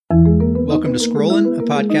Welcome to Scrollin', a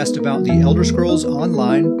podcast about the Elder Scrolls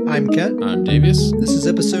Online. I'm Ket. I'm Davius. This is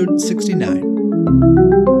episode 69.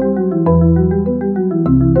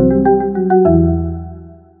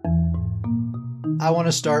 I want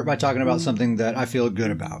to start by talking about something that I feel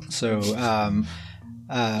good about. So, Start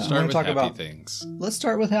with happy things. Let's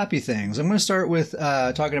start with happy things. I'm going to start with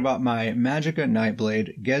talking about my Magicka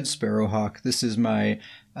Nightblade, Ged Sparrowhawk. This is my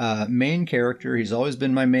main character. He's always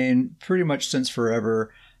been my main pretty much since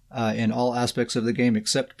forever in all aspects of the game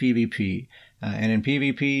except PvP. And in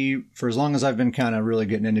PvP, for as long as I've been kind of really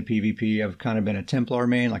getting into PvP, I've kind of been a Templar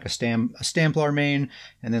main, like a Stamplar main,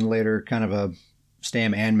 and then later kind of a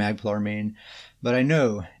Stam and Magplar main. But I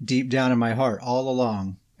know deep down in my heart all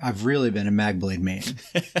along, I've really been a Magblade main.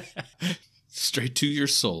 Straight to your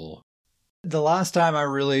soul. The last time I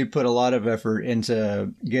really put a lot of effort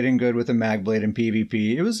into getting good with a Magblade in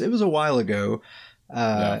PvP, it was a while ago.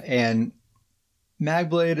 And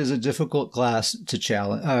Magblade is a difficult class to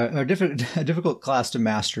challenge, a difficult class to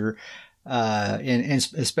master,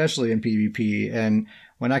 especially in PvP. And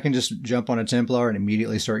when I can just jump on a Templar and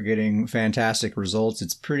immediately start getting fantastic results,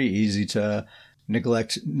 it's pretty easy to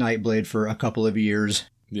neglect Nightblade for a couple of years.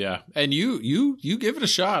 Yeah, and you give it a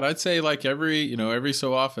shot. I'd say like every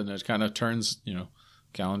so often it kind of turns,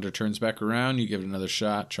 calendar turns back around. You give it another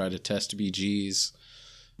shot. Try to test BGs.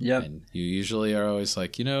 Yep. And you usually are always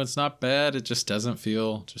like, it's not bad. It just doesn't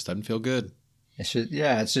feel good.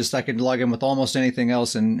 It's just I could log in with almost anything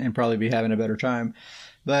else and probably be having a better time.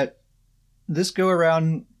 But this go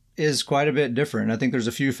around is quite a bit different. I think there's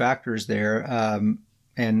a few factors there.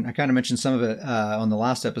 And I kind of mentioned some of it on the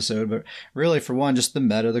last episode, but really for one, just the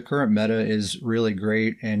meta, the current meta is really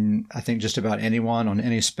great. And I think just about anyone on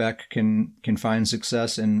any spec can find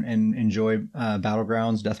success and enjoy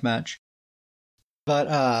Battlegrounds Deathmatch.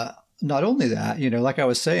 But not only that, like I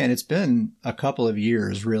was saying, it's been a couple of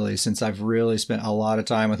years really since I've really spent a lot of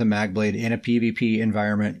time with a Magblade in a PvP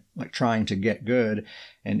environment, like trying to get good.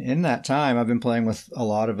 And in that time, I've been playing with a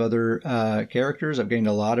lot of other characters. I've gained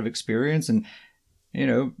a lot of experience and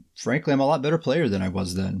frankly, I'm a lot better player than I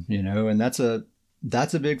was then, and that's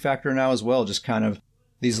a big factor now as well. Just kind of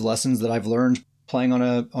these lessons that I've learned playing on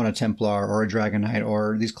a Templar or a Dragon Knight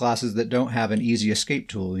or these classes that don't have an easy escape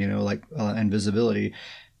tool, like invisibility,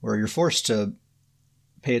 where you're forced to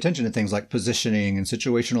pay attention to things like positioning and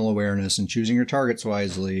situational awareness and choosing your targets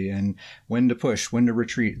wisely and when to push, when to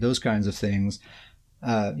retreat, those kinds of things.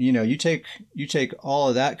 You take all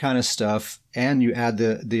of that kind of stuff and you add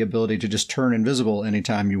the ability to just turn invisible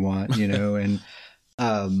anytime you want, and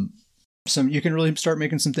you can really start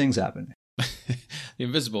making some things happen. The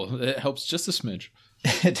invisible, it helps just a smidge.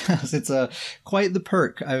 It does. It's quite the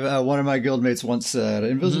perk. One of my guildmates once said,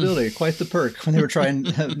 invisibility, quite the perk, when they were trying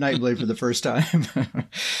Nightblade for the first time.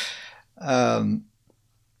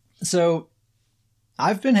 So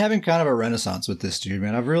I've been having kind of a renaissance with this dude,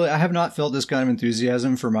 man. I have not felt this kind of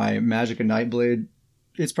enthusiasm for my Magicka Nightblade.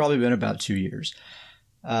 It's probably been about 2 years.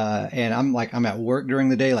 And I'm at work during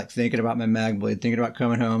the day, like thinking about my Magblade, thinking about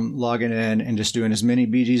coming home, logging in and just doing as many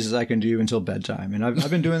BGs as I can do until bedtime. And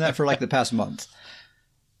I've been doing that for like the past month.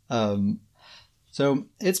 So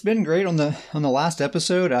it's been great. On the last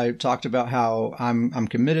episode, I talked about how I'm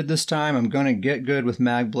committed this time. I'm going to get good with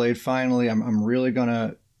Magblade. Finally, I'm really going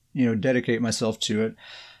to, dedicate myself to it.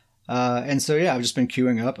 And so, yeah, I've just been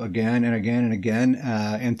queuing up again and again and again.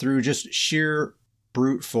 And through just sheer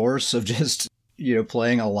brute force of just,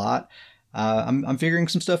 playing a lot, I'm figuring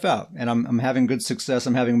some stuff out and I'm having good success.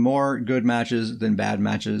 I'm having more good matches than bad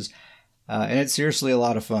matches. And it's seriously a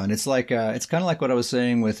lot of fun. It's like, it's kind of like what I was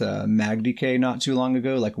saying with MagDK not too long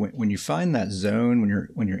ago. Like when you find that zone,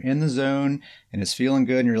 when you're in the zone and it's feeling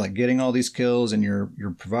good and you're like getting all these kills and you're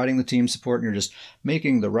providing the team support and you're just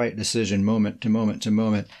making the right decision moment to moment to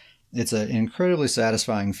moment. It's an incredibly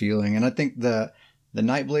satisfying feeling. And I think the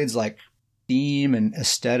Nightblade's like theme and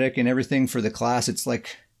aesthetic and everything for the class, it's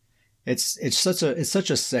like, it's such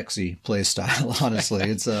a sexy play style, honestly.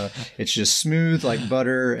 It's just smooth like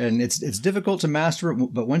butter and it's difficult to master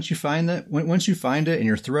it, but once you find it and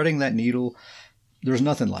you're threading that needle, there's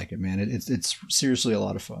nothing like it, man. It's seriously a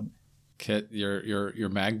lot of fun. Kit, your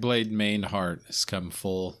Magblade main heart has come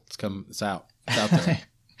full. It's out there.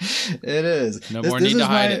 It is. No more need to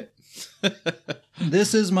hide it.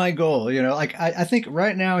 This is my goal, I think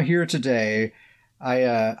right now here today,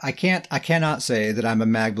 I cannot say that I'm a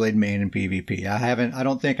Magblade main in PvP. I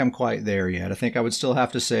don't think I'm quite there yet. I think I would still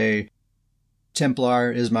have to say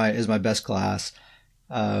Templar is my best class.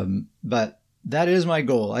 But that is my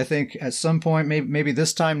goal. I think at some point, maybe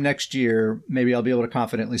this time next year, maybe I'll be able to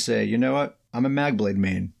confidently say, you know what? I'm a Magblade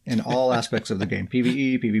main in all aspects of the game.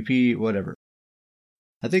 PvE, PvP, whatever.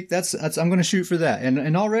 I think that's I'm going to shoot for that.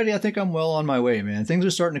 And already I think I'm well on my way, man. Things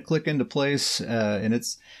are starting to click into place, and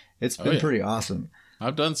it's been pretty awesome.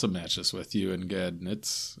 I've done some matches with you and Ged, and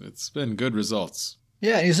it's been good results.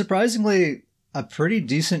 Yeah, he's surprisingly a pretty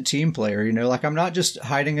decent team player. You know, like I'm not just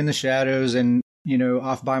hiding in the shadows and, you know,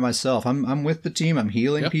 off by myself. I'm with the team. I'm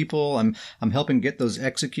healing people. I'm helping get those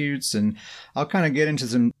executes, and I'll kind of get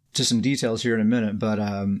into some details here in a minute. But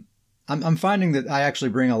I'm finding that I actually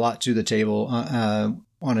bring a lot to the table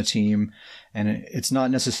on a team, and it's not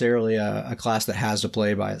necessarily a class that has to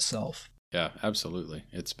play by itself. Yeah, absolutely.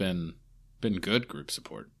 It's been good group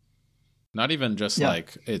support. Not even just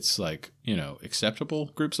like it's like, you know, acceptable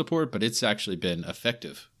group support, but it's actually been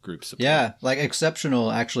effective group support. Yeah, like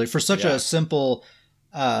exceptional actually for such a simple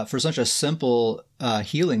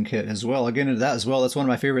healing kit as well. I'll get into that as well. That's one of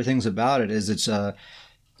my favorite things about it is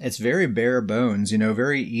it's very bare bones, you know,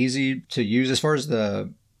 very easy to use as far as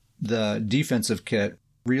the defensive kit.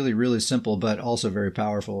 Really, really simple, but also very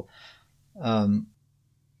powerful.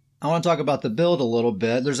 I want to talk about the build a little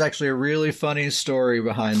bit. There's actually a really funny story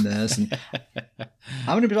behind this, and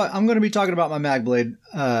I'm going to be talking about my Magblade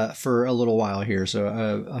for a little while here. So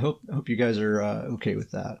I hope you guys are okay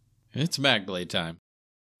with that. It's Magblade time.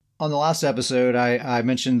 On the last episode, I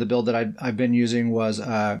mentioned the build that I've been using was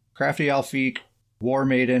Crafty Alfiq War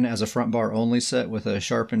Maiden as a front bar only set with a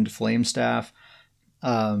sharpened flame staff.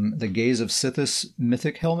 The Gaze of Sithis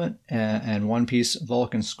Mythic helmet and one piece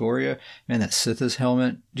Vulcan Scoria. Man, that Sithis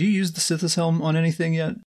helmet. Do you use the Sithis helm on anything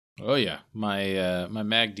yet? Oh yeah, my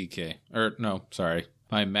Mag DK.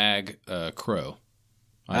 My Mag Crow.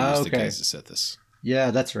 I use the Gaze of Sithis. Yeah,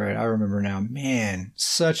 that's right. I remember now. Man,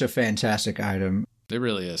 such a fantastic item. It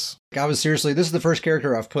really is. This is the first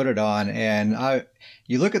character I've put it on, and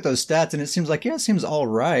you look at those stats and it seems like, it seems all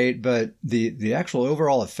right, but the actual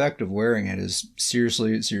overall effect of wearing it is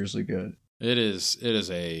seriously, seriously good. It is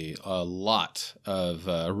a lot of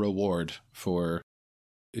reward for,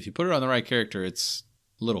 if you put it on the right character, it's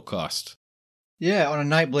little cost. Yeah, on a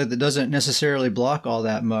Nightblade that doesn't necessarily block all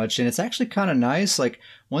that much, and it's actually kind of nice. Like,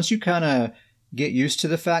 once you kind of get used to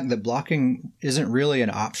the fact that blocking isn't really an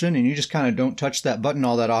option, and you just kind of don't touch that button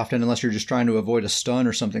all that often unless you're just trying to avoid a stun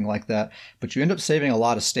or something like that. But you end up saving a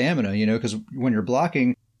lot of stamina, you know, because when you're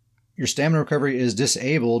blocking, your stamina recovery is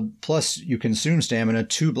disabled, plus you consume stamina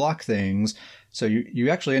to block things. So you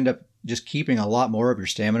actually end up just keeping a lot more of your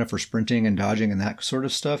stamina for sprinting and dodging and that sort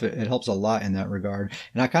of stuff. It helps a lot in that regard.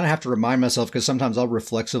 And I kind of have to remind myself, because sometimes I'll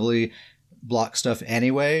reflexively block stuff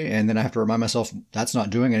anyway, and then I have to remind myself that's not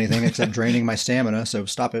doing anything except draining my stamina, so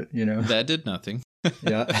stop it, you know. That did nothing.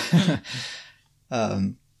 Yeah.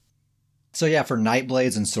 So yeah, for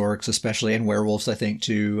Nightblades and Sorks especially, and Werewolves I think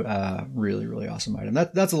too, really, really awesome item.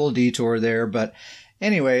 That's a little detour there, but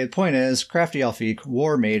anyway, the point is, Crafty Alfiq,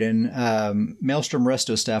 War Maiden, Maelstrom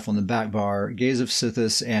Resto Staff on the back bar, Gaze of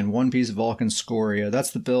Sithis, and one piece Vulcan Scoria.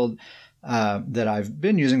 That's the build that I've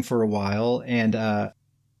been using for a while, and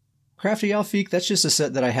Crafty Alfiq, that's just a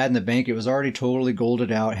set that I had in the bank. It was already totally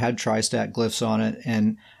golded out, had tri-stat glyphs on it,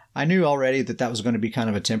 and I knew already that was going to be kind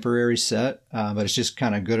of a temporary set, but it's just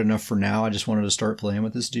kind of good enough for now. I just wanted to start playing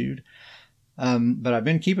with this dude. But I've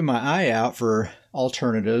been keeping my eye out for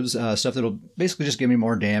alternatives, stuff that'll basically just give me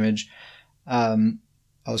more damage. I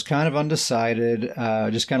was kind of undecided,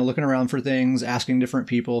 just kind of looking around for things, asking different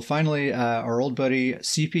people. Finally, our old buddy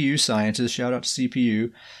CPU Scientist, shout out to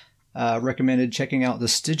CPU, recommended checking out the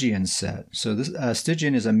Stygian set. So this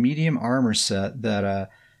Stygian is a medium armor set that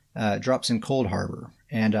drops in Cold Harbor.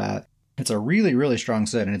 And it's a really, really strong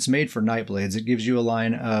set, and it's made for Nightblades. It gives you a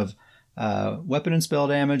line of weapon and spell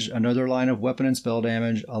damage, another line of weapon and spell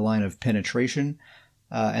damage, a line of penetration,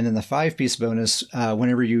 and then the 5-piece bonus,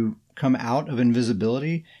 whenever you come out of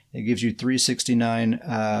invisibility, it gives you 369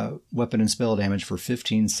 weapon and spell damage for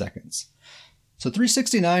 15 seconds. So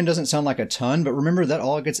 369 doesn't sound like a ton, but remember that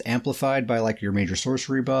all gets amplified by like your major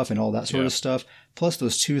sorcery buff and all that sort of stuff. Plus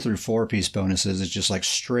those 2 through 4 piece bonuses is just like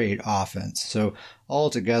straight offense. So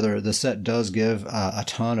altogether, the set does give a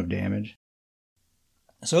ton of damage.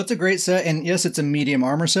 So it's a great set, and yes, it's a medium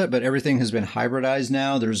armor set, but everything has been hybridized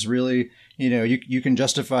now. There's really, you know, you can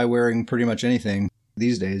justify wearing pretty much anything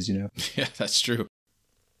these days, you know. Yeah, that's true.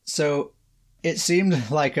 So it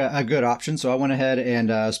seemed like a good option, so I went ahead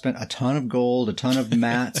and spent a ton of gold, a ton of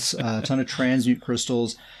mats, a ton of transmute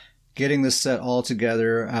crystals, getting this set all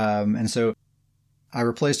together. And so I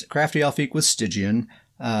replaced Crafty Alfiq with Stygian.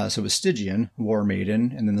 So it was Stygian, War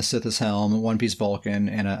Maiden, and then the Sithis Helm, One Piece Vulcan,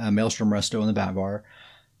 and a Maelstrom Resto in the back bar.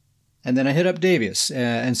 And then I hit up Davius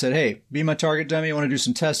and said, hey, be my target dummy. I want to do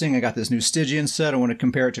some testing. I got this new Stygian set. I want to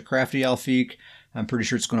compare it to Crafty Alfiq. I'm pretty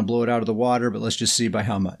sure it's going to blow it out of the water, but let's just see by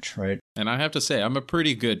how much, right? And I have to say, I'm a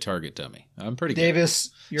pretty good target dummy. I'm pretty Davis,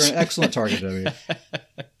 good. You're an excellent target dummy.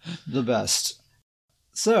 The best.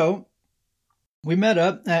 So we met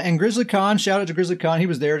up, and Grizzly Khan, shout out to Grizzly Khan. He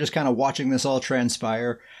was there just kind of watching this all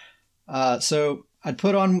transpire. So I'd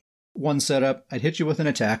put on one setup, I'd hit you with an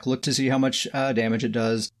attack, look to see how much damage it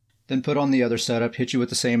does, then put on the other setup, hit you with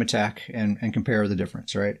the same attack, and compare the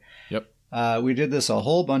difference, right? Yep. We did this a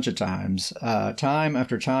whole bunch of times, time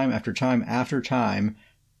after time after time after time.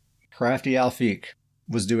 Crafty Alfiq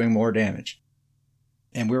was doing more damage.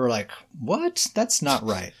 And we were like, what? That's not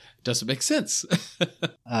right. Doesn't make sense.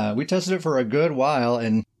 We tested it for a good while,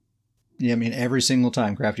 and yeah, I mean, every single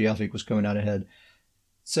time Crafty Alfiq was coming out ahead.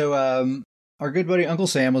 So our good buddy Uncle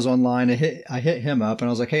Sam was online. I hit him up, and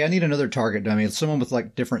I was like, hey, I need another target dummy. It's someone with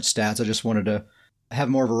like different stats. I just wanted to have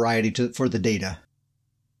more variety for the data.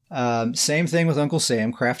 Same thing with Uncle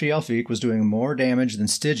Sam. Crafty Alfiq was doing more damage than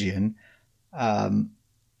Stygian.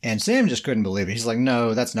 And Sam just couldn't believe it. He's like,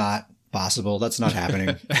 no, that's not possible. That's not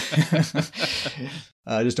happening.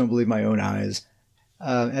 I just don't believe my own eyes.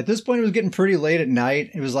 At this point, it was getting pretty late at night.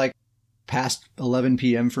 It was like past 11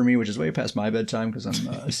 p.m. for me, which is way past my bedtime because I'm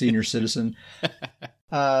a senior citizen.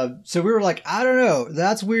 So we were like, I don't know.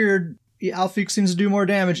 That's weird. Alfiq seems to do more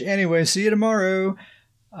damage. Anyway, see you tomorrow.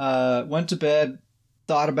 Went to bed.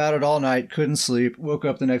 Thought about it all night, couldn't sleep, woke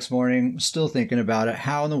up the next morning, still thinking about it.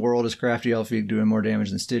 How in the world is Crafty Alfiq doing more damage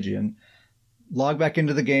than Stygian? Log back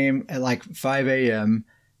into the game at like 5 a.m.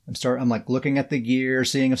 I'm like looking at the gear,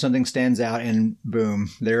 seeing if something stands out, and boom,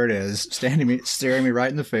 there it is, staring me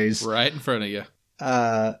right in the face. Right in front of you.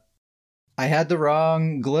 I had the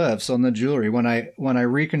wrong glyphs on the jewelry. When I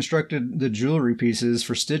reconstructed the jewelry pieces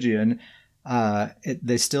for Stygian,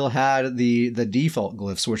 they still had the default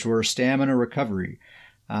glyphs, which were stamina recovery.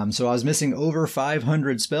 So I was missing over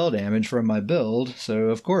 500 spell damage from my build. So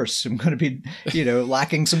of course I'm going to be,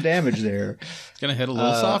 lacking some damage there. It's going to hit a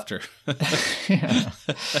little softer. Yeah.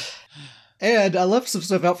 And I left some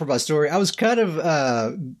stuff out for my story. I was kind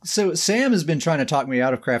of, so Sam has been trying to talk me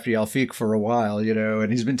out of Crafty Alfiq for a while, and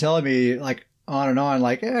he's been telling me like on and on,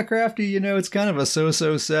 like, yeah, Crafty, it's kind of a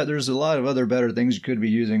so-so set. There's a lot of other better things you could be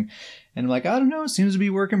using. And I'm like, I don't know, it seems to be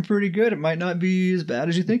working pretty good. It might not be as bad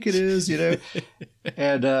as you think it is,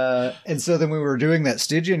 And so then we were doing that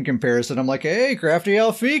Stygian comparison. I'm like, hey, Crafty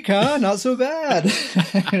Alfiq, huh? Not so bad.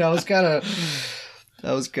 I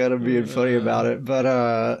was kind of being funny about it.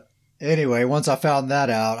 But anyway, once I found that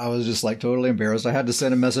out, I was just like totally embarrassed. I had to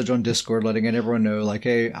send a message on Discord letting everyone know, like,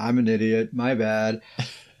 hey, I'm an idiot. My bad.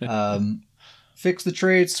 Fix the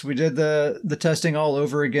traits. We did the testing all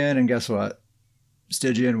over again. And guess what?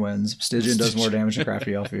 Stygian wins. Stygian does more damage than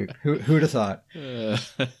Crafty Alfiq. Who'd have thought?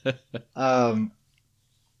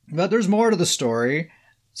 But there's more to the story.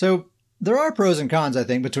 So there are pros and cons, I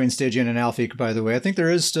think, between Stygian and Alfiq, by the way. I think there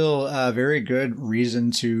is still a very good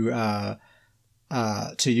reason to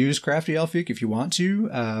use Crafty Alfiq if you want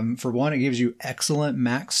to. For one, it gives you excellent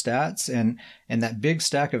max stats, and that big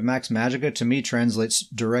stack of max magicka, to me, translates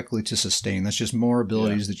directly to sustain. That's just more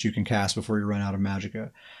abilities that you can cast before you run out of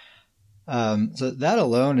magicka. So that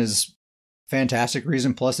alone is fantastic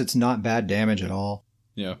reason. Plus, it's not bad damage at all.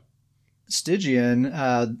 Yeah. Stygian,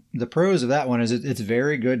 the pros of that one is it's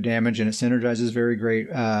very good damage and it synergizes very great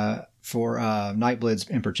for Nightblades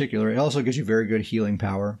in particular. It also gives you very good healing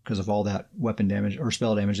power because of all that weapon damage or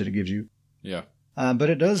spell damage that it gives you. Yeah. But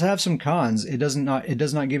it does have some cons. It does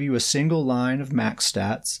not give you a single line of max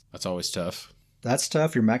stats. That's always tough. That's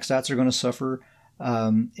tough. Your max stats are going to suffer.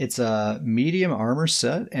 It's a medium armor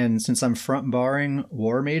set, and since I'm front barring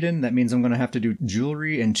War Maiden, that means I'm going to have to do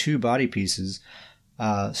jewelry and 2 body pieces.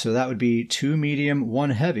 So that would be 2 medium,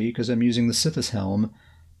 1 heavy, because I'm using the Sithis helm,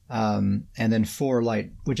 and then 4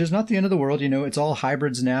 light, which is not the end of the world. It's all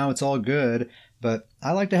hybrids now. It's all good, but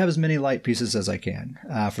I like to have as many light pieces as I can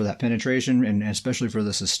for that penetration and especially for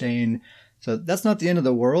the sustain. So that's not the end of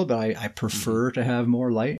the world, but I prefer to have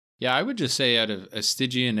more light. Yeah, I would just say out of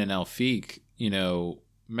Stygian and Alfiq,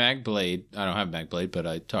 Magblade, I don't have Magblade, but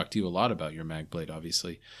I talked to you a lot about your Magblade,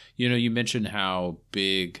 obviously. You mentioned how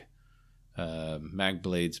big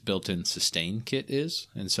Magblade's built-in sustain kit is.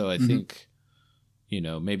 And so I think,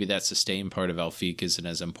 maybe that sustain part of Alfiq isn't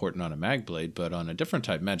as important on a Magblade, but on a different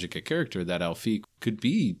type Magicka character, that Alfiq could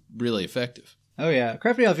be really effective. Oh, yeah.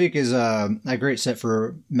 Crafty Alfiq is a great set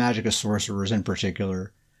for Magicka sorcerers in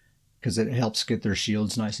particular, because it helps get their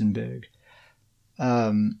shields nice and big.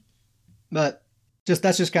 But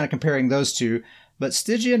that's just kind of comparing those two. But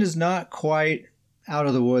Stygian is not quite out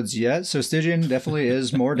of the woods yet. So Stygian definitely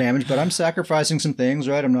is more damage, but I'm sacrificing some things,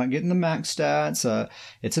 right? I'm not getting the max stats.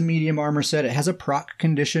 It's a medium armor set. It has a proc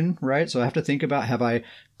condition, right? So I have to think about, have I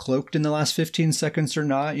cloaked in the last 15 seconds or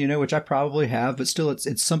not, which I probably have, but still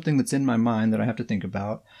it's something that's in my mind that I have to think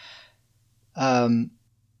about.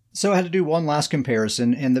 So I had to do one last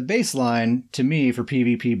comparison, and the baseline to me for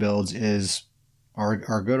PvP builds is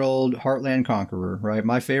our good old Heartland Conqueror, right?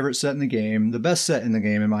 My favorite set in the game, the best set in the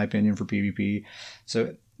game, in my opinion, for PvP.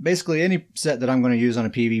 So basically any set that I'm going to use on a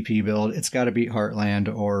PvP build, it's got to beat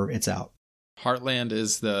Heartland or it's out. Heartland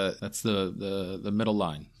is the middle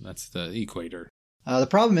line. That's the equator. The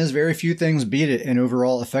problem is very few things beat it in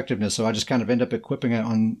overall effectiveness, so I just kind of end up equipping it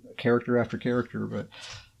on character after character. But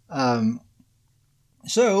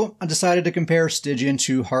so I decided to compare Stygian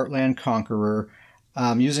to Heartland Conqueror,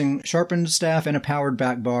 using sharpened staff and a powered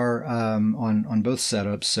back bar on both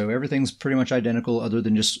setups. So everything's pretty much identical other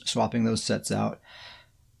than just swapping those sets out.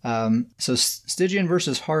 So Stygian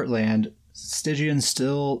versus Heartland, Stygian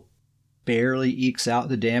still barely ekes out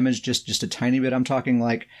the damage, just a tiny bit. I'm talking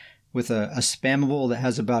like with a spammable that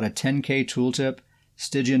has about a 10k tooltip,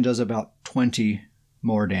 Stygian does about 20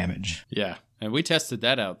 more damage. Yeah, and we tested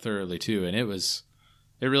that out thoroughly too, and it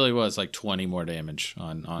really was like 20 more damage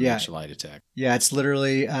on each light attack. Yeah, it's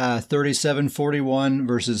literally 3741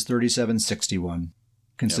 versus 3761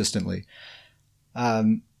 consistently. Yep.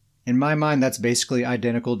 In my mind, that's basically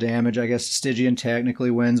identical damage. I guess Stygian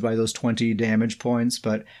technically wins by those 20 damage points,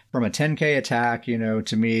 but from a 10k attack,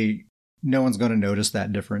 to me, no one's going to notice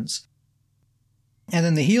that difference. And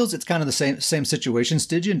then the heals, it's kind of the same situation.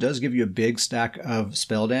 Stygian does give you a big stack of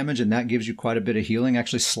spell damage, and that gives you quite a bit of healing,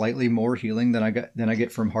 actually slightly more healing than I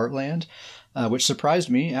get from Heartland, which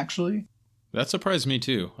surprised me, actually. That surprised me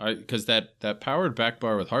too, because that powered back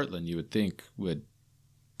bar with Heartland, you would think would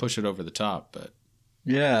push it over the top, but...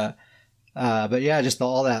 Yeah. Just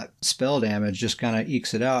all that spell damage just kind of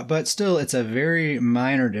ekes it out. But still, it's a very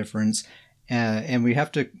minor difference, and we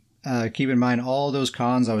have to keep in mind all those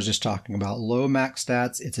cons I was just talking about. Low max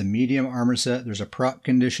stats, it's a medium armor set, there's a proc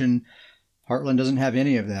condition. Heartland doesn't have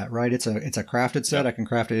any of that, right? It's a crafted set. Yep. I can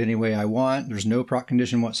craft it any way I want. There's no proc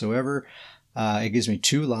condition whatsoever. It gives me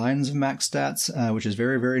 2 lines of max stats, which is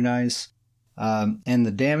very, very nice. And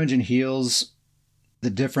the damage and heals, the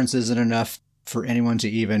difference isn't enough for anyone to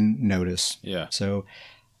even notice. Yeah. So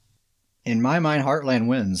in my mind, Heartland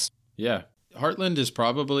wins. Yeah. Heartland is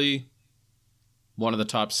probably one of the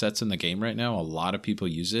top sets in the game right now. A lot of people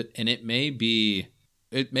use it, and it maybe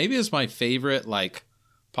is my favorite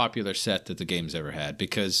popular set that the game's ever had,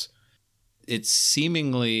 because it's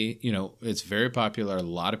seemingly, it's very popular. A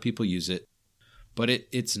lot of people use it, but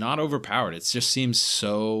it's not overpowered. It just seems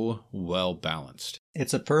so well balanced.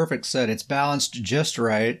 It's a perfect set. It's balanced just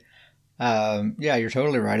right. Yeah, you're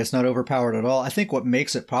totally right. It's not overpowered at all. I think what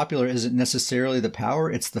makes it popular isn't necessarily the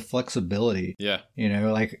power, it's the flexibility. Yeah.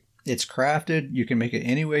 It's crafted. You can make it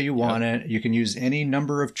any way you want it. You can use any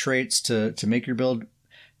number of traits to make your build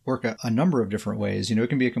work a number of different ways. It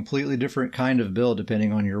can be a completely different kind of build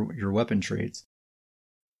depending on your weapon traits.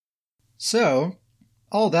 So,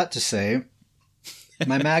 all that to say,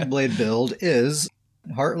 my Magblade build is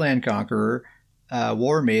Heartland Conqueror,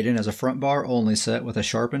 War Maiden as a front bar only set with a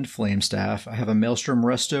sharpened flame staff. I have a Maelstrom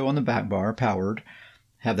Resto on the back bar, powered.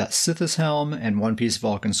 Have that Sithis Helm and one piece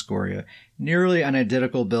Vulcan Scoria. Nearly an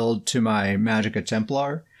identical build to my Magicka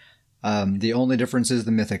Templar. The only difference is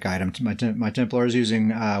the mythic item. My Templar is using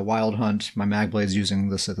Wild Hunt. My Magblade is using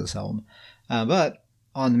the Sithis Helm. But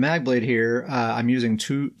on the Magblade here, I'm using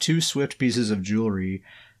two swift pieces of jewelry,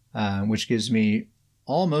 which gives me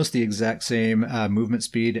almost the exact same movement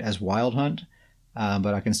speed as Wild Hunt.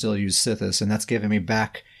 But I can still use Sithis, and that's giving me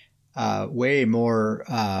back way more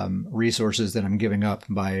resources than I'm giving up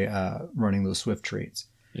by running those swift traits.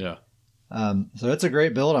 Yeah. So it's a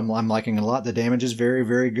great build. I'm liking it a lot. The damage is very,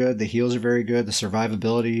 very good. The heals are very good. The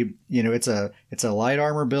survivability, it's a light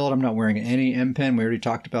armor build. I'm not wearing any M-Pen. We already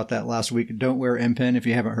talked about that last week. Don't wear M-Pen if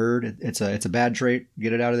you haven't heard. It's a bad trait.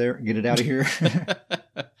 Get it out of there. Get it out of here.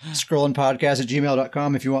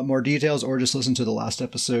 Scrollingpodcast@gmail.com if you want more details, or just listen to the last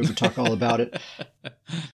episode. We talk all about it.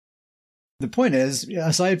 The point is,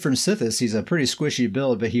 aside from Sithis, he's a pretty squishy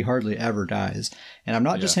build, but he hardly ever dies. And I'm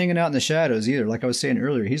not just hanging out in the shadows either. Like I was saying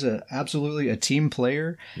earlier, he's absolutely a team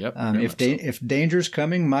player. Yep. If danger's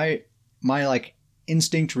coming, my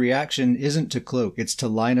instinct reaction isn't to cloak, it's to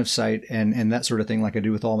line of sight and that sort of thing, like I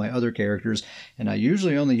do with all my other characters. And I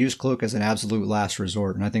usually only use cloak as an absolute last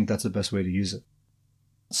resort, and I think that's the best way to use it.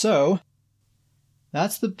 So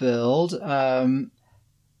that's the build.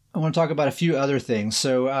 I want to talk about a few other things.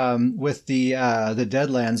 So with the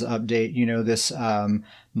Deadlands update, this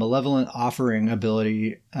Malevolent Offering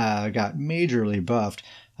ability got majorly buffed.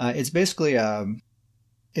 It's basically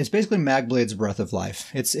Magblade's Breath of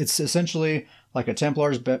Life. It's essentially like a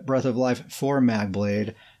Templar's Breath of Life for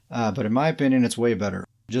Magblade, but in my opinion, it's way better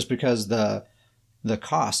just because the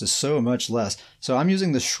cost is so much less. So I'm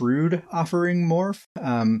using the Shrewd Offering morph.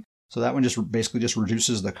 So that one just basically just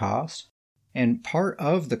reduces the cost. And part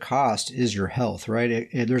of the cost is your health, right?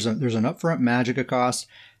 There's an upfront magicka cost,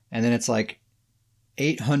 and then it's like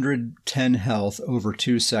 810 health over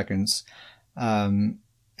 2 seconds. And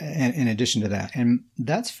in addition to that, and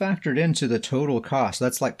that's factored into the total cost.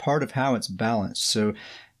 That's like part of how it's balanced. So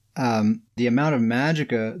the amount of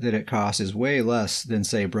magicka that it costs is way less than,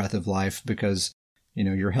 say, Breath of Life, because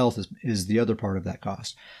your health is the other part of that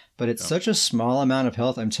cost. But it's such a small amount of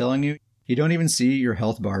health. I'm telling you, you don't even see your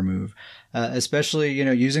health bar move. Especially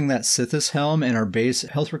using that Sithis Helm and our base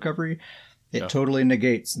health recovery, it totally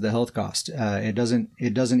negates the health cost. It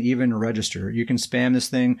doesn't even register. You can spam this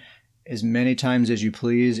thing as many times as you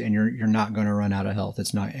please, and you're not going to run out of health.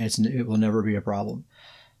 It will never be a problem.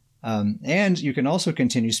 And you can also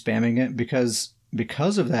continue spamming it because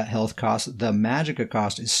of that health cost. The magicka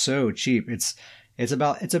cost is so cheap. It's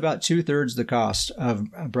about 2/3 the cost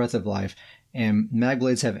of Breath of Life. And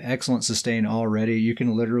Magblades have excellent sustain already. You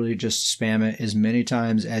can literally just spam it as many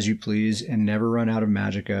times as you please and never run out of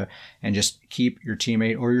magicka, and just keep your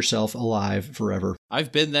teammate or yourself alive forever.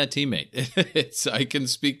 I've been that teammate. I can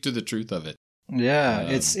speak to the truth of it. Yeah,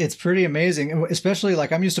 it's pretty amazing. Especially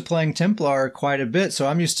like I'm used to playing Templar quite a bit, so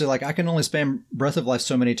I'm used to like I can only spam Breath of Life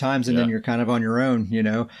so many times, and then you're kind of on your own,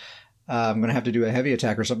 I'm going to have to do a heavy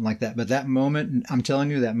attack or something like that. But that moment, I'm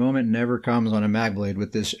telling you, that moment never comes on a Magblade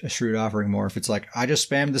with this Shrewd Offering morph. It's like, I just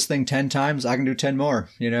spammed this thing 10 times. I can do 10 more,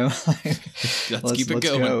 Let's keep it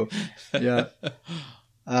going. Go. Yeah.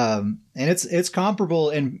 And it's comparable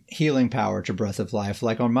in healing power to Breath of Life.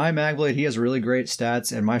 Like on my Magblade, he has really great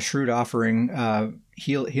stats, and my Shrewd Offering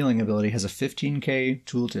healing ability has a 15k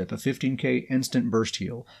tooltip, a 15k instant burst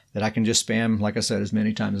heal that I can just spam, like I said, as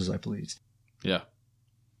many times as I please. Yeah.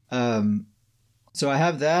 So I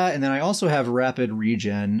have that, and then I also have Rapid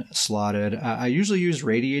Regen slotted. I usually use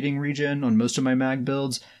Radiating Regen on most of my mag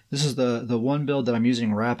builds. This is the one build that I'm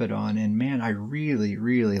using Rapid on, and man, I really,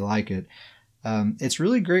 really like it. It's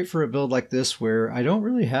really great for a build like this where I don't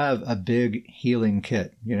really have a big healing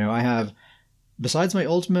kit. I have, besides my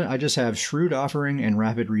ultimate, I just have Shrewd Offering and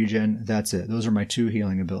Rapid Regen. That's it. Those are my 2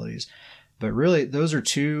 healing abilities. But really, those are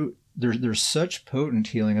 2... They're such potent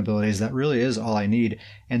healing abilities that really is all I need,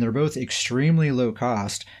 and they're both extremely low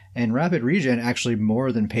cost, and Rapid Regen actually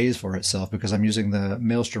more than pays for itself because I'm using the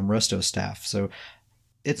Maelstrom Resto staff. So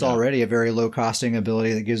it's already a very low costing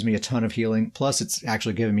ability that gives me a ton of healing, plus it's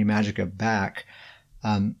actually giving me magicka back.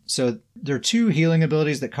 So there are 2 healing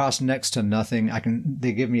abilities that cost next to nothing.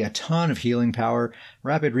 They give me a ton of healing power.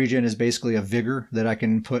 Rapid Regen is basically a vigor that I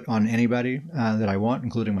can put on anybody that I want,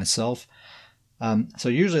 including myself. So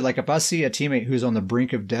usually, like if I see a teammate who's on the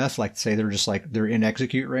brink of death, like say they're in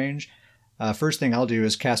execute range, first thing I'll do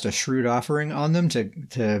is cast a Shrewd Offering on them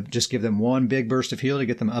to just give them one big burst of heal to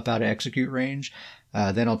get them up out of execute range.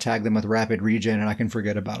 Then I'll tag them with Rapid Regen, and I can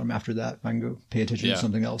forget about them after that. I can go pay attention to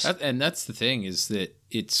something else. And that's the thing, is that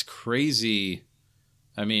it's crazy.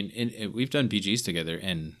 I mean, we've done BGs together,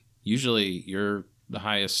 and usually you're the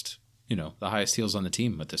highest heals on the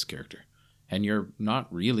team with this character, and you're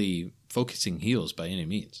not really focusing heals by any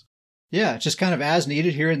means. Yeah, just kind of as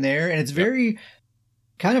needed here and there, and it's very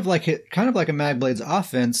kind of like a Magblade's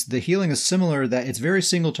offense. The healing is similar, that it's very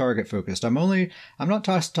single target focused. I'm not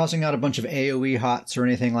tossing out a bunch of AoE hots or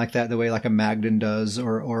anything like that the way like a Magden does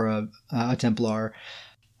or a Templar.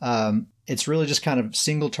 It's really just kind of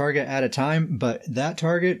single target at a time, but that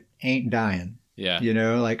target ain't dying. Yeah.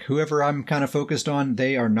 Like whoever I'm kind of focused on,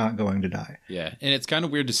 they are not going to die. Yeah. And it's kind of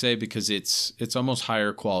weird to say because it's almost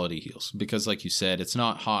higher quality heals, because like you said, it's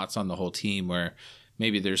not hots on the whole team where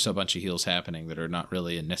maybe there's a bunch of heals happening that are not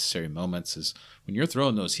really in necessary moments. Is when you're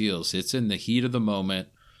throwing those heals, it's in the heat of the moment.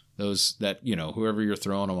 Those that, whoever you're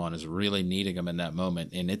throwing them on is really needing them in that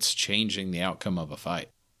moment, and it's changing the outcome of a fight.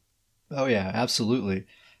 Oh yeah, absolutely.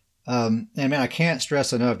 And man, I can't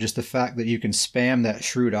stress enough just the fact that you can spam that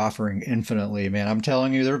Shrewd Offering infinitely, man. I'm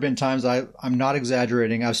telling you, there have been times I'm not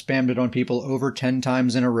exaggerating. I've spammed it on people over 10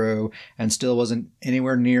 times in a row and still wasn't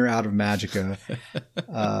anywhere near out of magicka.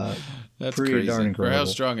 That's pretty crazy. darn incredible. For how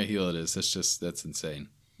strong a heal it is, that's insane.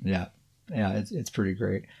 Yeah, it's pretty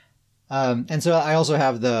great. And so I also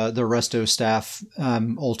have the Resto staff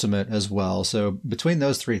ultimate as well. So between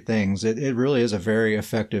those 3 things, it really is a very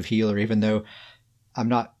effective healer, even though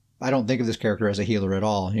I don't think of this character as a healer at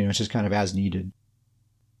all. It's just kind of as needed.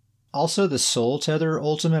 Also, the Soul Tether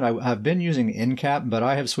ultimate, I've been using Incap, but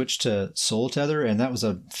I have switched to Soul Tether, and that was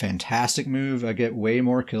a fantastic move. I get way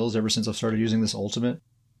more kills ever since I've started using this ultimate.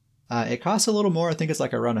 It costs a little more. I think it's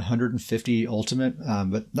like around 150 ultimate,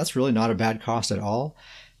 but that's really not a bad cost at all.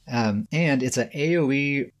 And it's an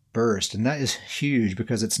AoE burst, and that is huge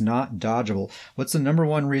because it's not dodgeable. What's the number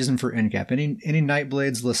one reason for Incap? Any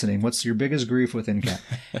Nightblades listening, what's your biggest grief with Incap?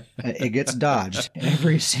 It gets dodged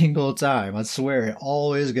every single time. I swear, it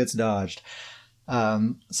always gets dodged.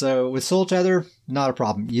 So with Soul Tether, not a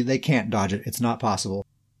problem. They can't dodge it. It's not possible.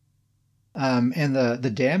 And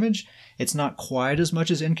the damage, it's not quite as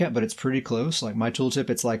much as Incap, but it's pretty close. Like my tooltip,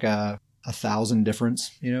 it's like a 1,000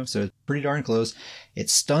 difference, so it's pretty darn close. It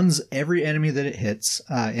stuns every enemy that it hits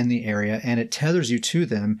in the area, and it tethers you to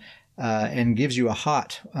them and gives you a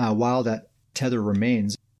hot while that tether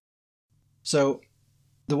remains. So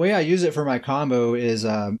the way I use it for my combo is,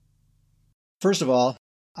 first of all,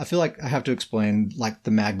 I feel like I have to explain like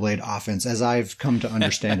the Magblade offense as I've come to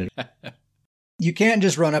understand it. You can't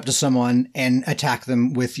just run up to someone and attack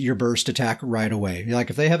them with your burst attack right away. Like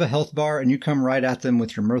if they have a health bar and you come right at them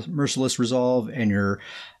with your Merciless Resolve and your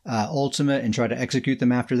ultimate and try to execute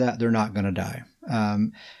them after that, they're not going to die.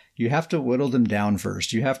 You have to whittle them down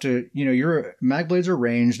first. You have to, your Magblades are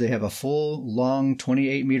ranged. They have a full long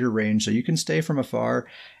 28 meter range, so you can stay from afar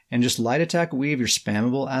and just light attack weave your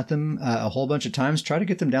spammable at them a whole bunch of times. Try to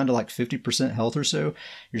get them down to like 50% health or so.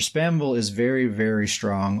 Your spammable is very, very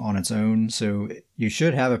strong on its own, so you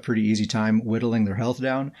should have a pretty easy time whittling their health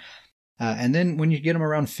down. And then when you get them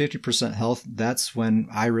around 50% health, that's when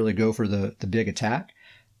I really go for the big attack.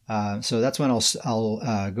 So that's when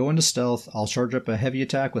I'll go into stealth. I'll charge up a heavy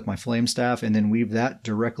attack with my flame staff and then weave that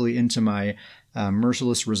directly into my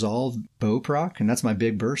Merciless Resolve bow proc, and that's my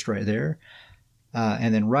big burst right there.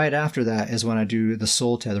 And then right after that is when I do the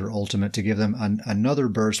Soul Tether ultimate to give them another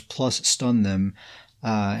burst plus stun them.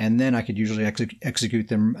 And then I could usually execute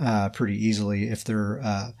them pretty easily if they're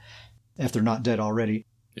not dead already.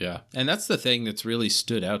 Yeah. And that's the thing that's really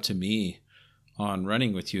stood out to me on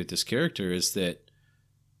running with you at this character is that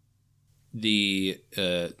the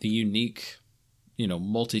unique,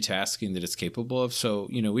 multitasking that it's capable of. So,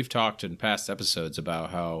 we've talked in past episodes about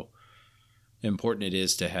how important it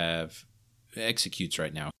is to have executes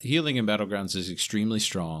right now. Healing in Battlegrounds is extremely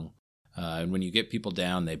strong. And when you get people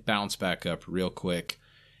down, they bounce back up real quick.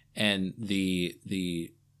 And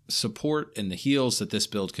the support and the heals that this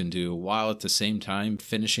build can do, while at the same time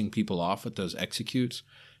finishing people off with those executes,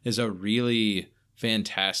 is a really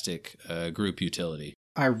fantastic group utility.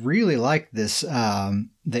 I really like this, the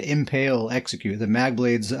Impale Execute. The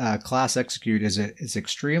Magblade's class Execute is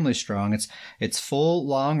extremely strong. It's full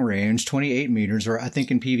long range, 28 meters, or I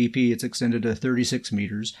think in PvP it's extended to 36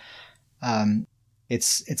 meters.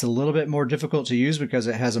 It's a little bit more difficult to use because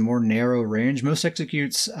it has a more narrow range. Most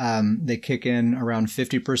Executes, they kick in around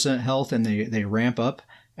 50% health and they ramp up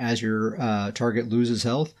as your target loses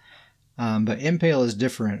health. But Impale is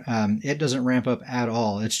different. It doesn't ramp up at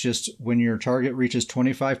all. It's just when your target reaches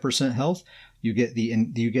 25% health, you get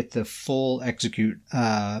the full execute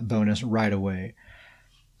bonus right away.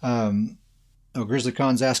 Grizzly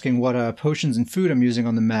Khan's asking what potions and food I'm using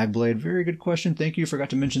on the Magblade. Very good question. Thank you.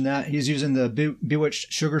 Forgot to mention that. He's using the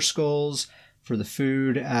Bewitched Sugar Skulls for the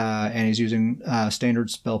food, and he's using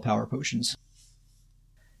standard spell power potions.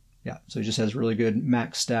 Yeah, so he just has really good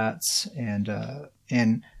max stats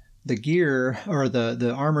and the gear or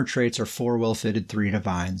the armor traits are 4 well-fitted, 3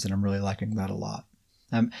 divines, and I'm really liking that a lot.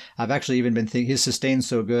 I've actually even been thinking his sustain's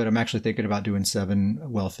so good, I'm actually thinking about doing 7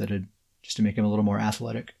 well-fitted just to make him a little more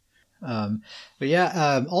athletic. But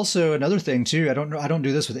yeah, also another thing too, I don't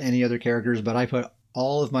do this with any other characters, but I put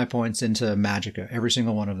all of my points into Magicka, every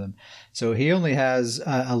single one of them. So he only has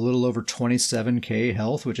a little over 27k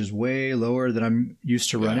health, which is way lower than I'm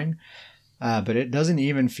used to running. But it doesn't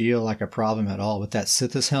even feel like a problem at all with that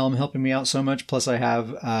Sithis Helm helping me out so much. Plus I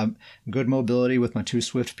have good mobility with my 2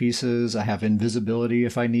 swift pieces. I have invisibility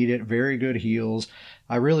if I need it. Very good heals.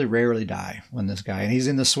 I really rarely die when this guy, and he's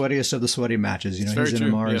in the sweatiest of the sweaty matches. He's in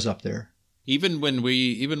Mars up there. Even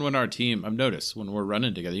when our team, I've noticed when we're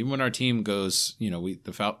running together, even when our team goes,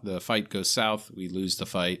 the fight goes south, we lose the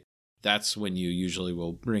fight. That's when you usually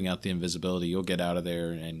will bring out the invisibility. You'll get out of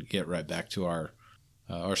there and get right back to our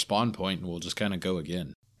spawn point, and we'll just kind of go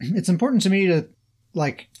again. It's important to me to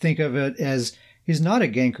think of it as he's not a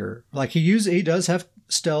ganker. He does have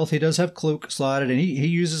stealth, he does have cloak slotted, and he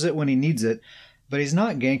uses it when he needs it, but he's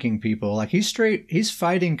not ganking people. He's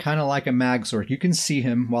fighting kind of like a Mag Sorc. You can see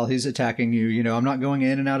him while he's attacking you. I'm not going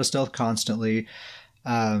in and out of stealth constantly.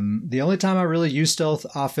 The only time I really use stealth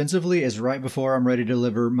offensively is right before I'm ready to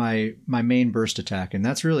deliver my main burst attack, and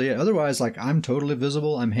that's really it. Otherwise, like, I'm totally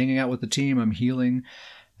visible. I'm hanging out with the team. I'm healing,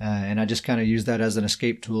 and I just kind of use that as an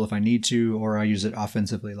escape tool if I need to, or I use it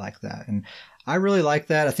offensively like that. And I really like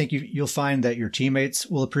that. I think you'll find that your teammates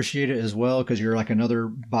will appreciate it as well, because you're like another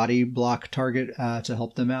body block target to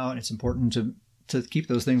help them out. It's important to keep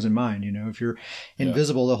those things in mind. You know, if you're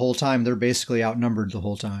invisible the whole time, they're basically outnumbered the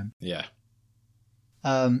whole time. Yeah.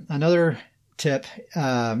 Another tip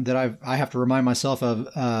that I have to remind myself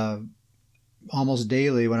of almost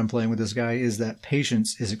daily when I'm playing with this guy is that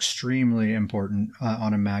patience is extremely important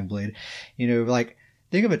on a Magblade. You know, like,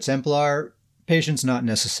 think of a Templar. Patience not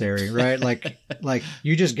necessary, right? Like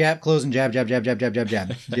you just gap close and jab,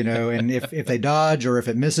 you know, and if they dodge or if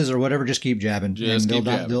it misses or whatever, just keep jabbing,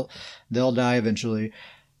 they'll die eventually.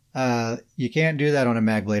 You can't do that on a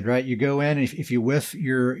Magblade, right? You go in, if you whiff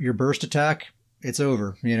your burst attack, it's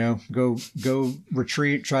over. You know, go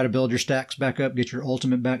retreat, try to build your stacks back up, get your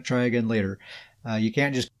ultimate back, try again later. You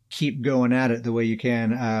can't just keep going at it the way you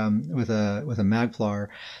can with a Magplar.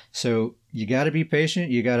 So you got to be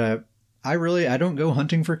patient. You got to. I don't go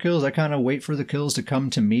hunting for kills. I kind of wait for the kills to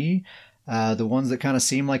come to me. The ones that kind of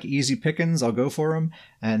seem like easy pickings, I'll go for them.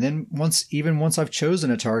 And then once I've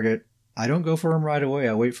chosen a target, I don't go for them right away.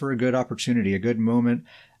 I wait for a good opportunity, a good moment.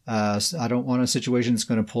 I don't want a situation that's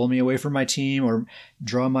going to pull me away from my team or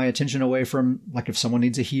draw my attention away from, like, if someone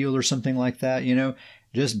needs a heal or something like that, you know.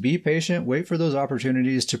 Just be patient, wait for those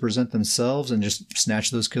opportunities to present themselves, and just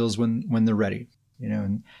snatch those kills when they're ready. You know,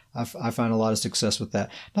 and I find a lot of success with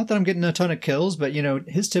that. Not that I'm getting a ton of kills, but, you know,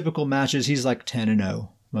 his typical matches, he's like 10-0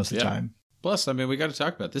 most of the time. Plus, I mean, we got to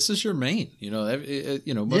talk about, this is your main. You know,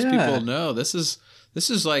 most people know this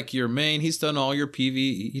is like your main. He's done all your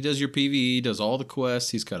PvE. He does your PvE. He does all the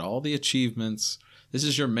quests. He's got all the achievements. This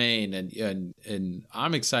is your main, and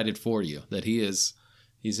I'm excited for you that he's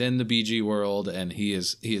in the BG world and he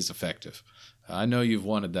is effective. I know you've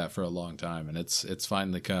wanted that for a long time, and it's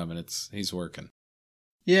finally come, and he's working.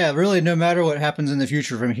 Yeah, really, no matter what happens in the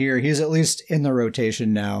future from here, he's at least in the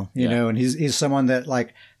rotation now, you know, and he's someone that,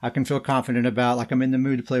 like, I can feel confident about. Like, I'm in the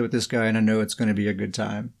mood to play with this guy, and I know it's going to be a good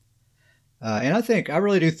time. And I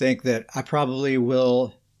really do think that I probably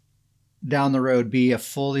will, down the road, be a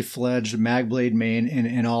fully fledged Magblade main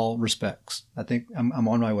in all respects. I think I'm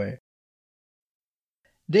on my way.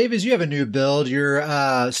 Davies, you have a new build. You're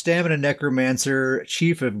Stamina Necromancer,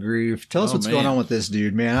 Chief of Grief. Tell us what's going on with this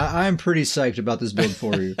dude, man. I'm pretty psyched about this build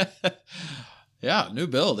for you. Yeah, new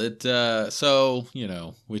build. So, you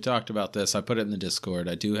know, we talked about this. I put it in the Discord.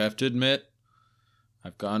 I do have to admit,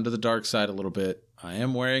 I've gone to the dark side a little bit. I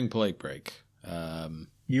am wearing Plague Break.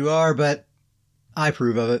 You are, but I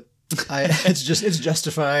approve of it. It's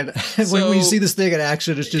justified. When you see this thing in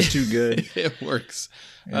action, it's just too good. It works.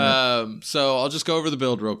 Yeah. So I'll just go over the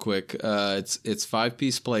build real quick. It's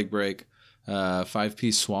 5-piece Plague Break,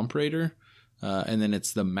 5-piece Swamp Raider, and then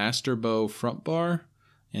it's the Master Bow front bar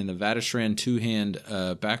and the Vateshran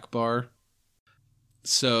 2-hand back bar.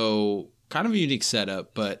 So kind of a unique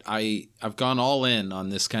setup, but I've gone all in on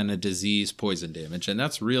this kind of disease poison damage, and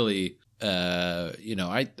that's really I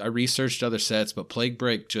researched other sets, but Plague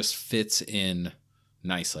Break just fits in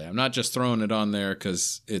nicely. I'm not just throwing it on there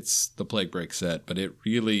because it's the Plague Break set, but it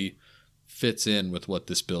really fits in with what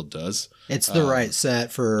this build does. It's the right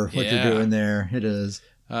set for what you're doing there. It is.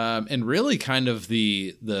 And really kind of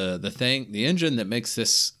the engine that makes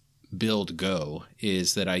this build go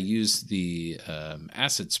is that I use the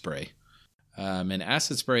Acid Spray. And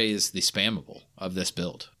Acid Spray is the spammable of this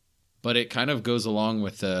build. But it kind of goes along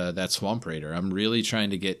with that Swamp Raider. I'm really trying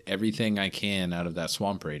to get everything I can out of that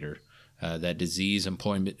Swamp Raider. That disease and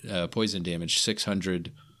poison damage,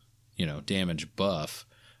 600, damage buff.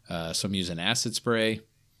 So I'm using Acid Spray.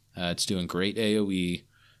 It's doing great AoE.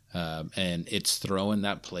 And it's throwing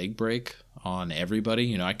that Plague Break on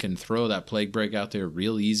everybody. I can throw that Plague Break out there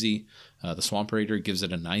real easy. The Swamp Raider gives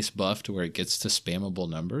it a nice buff to where it gets to spammable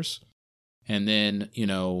numbers. And then,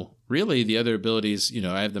 really the other abilities,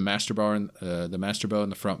 I have the Master Bow and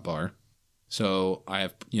the front bar. So I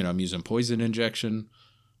have, I'm using Poison Injection.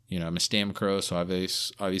 I'm a Stamcrow, so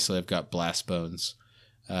obviously I've got Blast Bones.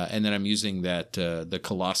 And then I'm using that the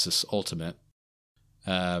Colossus Ultimate.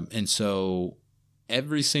 And so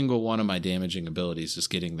every single one of my damaging abilities is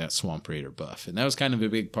getting that Swamp Raider buff. And that was kind of a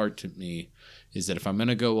big part to me, is that if I'm going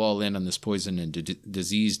to go all in on this poison and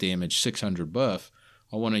disease damage 600 buff,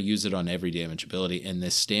 I want to use it on every damage ability. And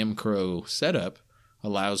this Stamcrow setup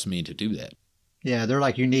allows me to do that. Yeah, they're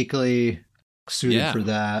like uniquely suited for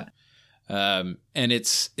that. And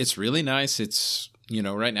it's really nice. It's,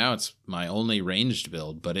 right now it's my only ranged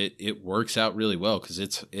build, but it works out really well because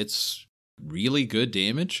it's really good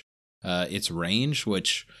damage. It's range,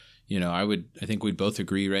 which, I think we'd both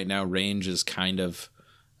agree right now, range is kind of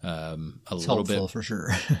It's little helpful bit for sure.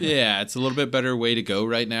 yeah, it's a little bit better way to go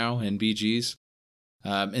right now in BGs.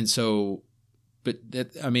 And so, but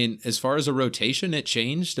as far as a rotation, it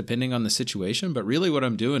changed depending on the situation. But really what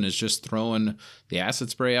I'm doing is just throwing the acid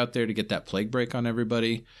spray out there to get that plague break on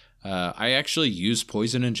everybody. I actually use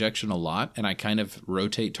poison injection a lot, and I kind of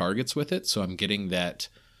rotate targets with it. So I'm getting that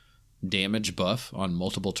damage buff on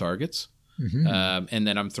multiple targets. Mm-hmm. And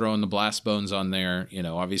then I'm throwing the blast bones on there,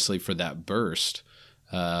 obviously for that burst.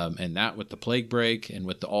 And that with the plague break and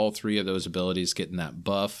with all three of those abilities getting that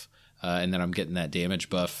buff. And then I'm getting that damage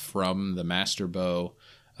buff from the Master Bow.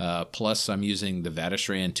 Plus, I'm using the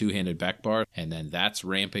Vatishran two-handed backbar, and then that's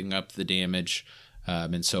ramping up the damage.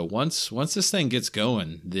 And so once this thing gets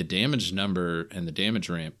going, the damage number and the damage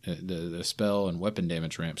ramp, the spell and weapon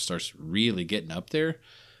damage ramp starts really getting up there.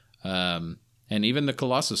 And even the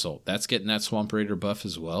Colossus Assault, that's getting that Swamp Raider buff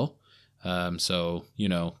as well. So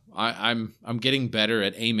I'm getting better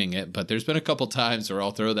at aiming it, but there's been a couple times where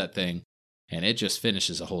I'll throw that thing and it just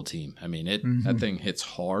finishes a whole team. I mean, that thing hits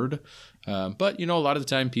hard. But, a lot of the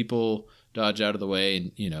time people dodge out of the way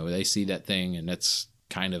and, they see that thing, and that's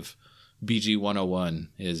kind of BG 101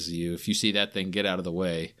 is if you see that thing, get out of the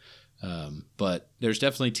way. But there's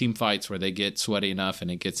definitely team fights where they get sweaty enough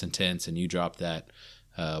and it gets intense and you drop that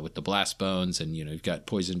with the blast bones, and, you've got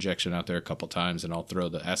poison injection out there a couple times, and I'll throw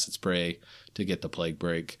the acid spray to get the plague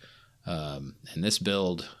break. And this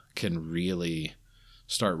build can really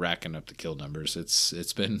start racking up the kill numbers.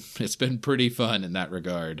 It's been pretty fun in that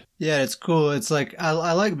regard. Yeah, it's cool. It's like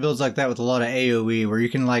I like builds like that with a lot of AoE where you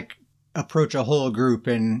can like approach a whole group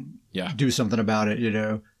and do something about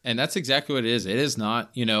it, And that's exactly what it is. It is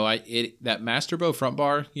not, that Master Bow front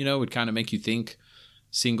bar, would kind of make you think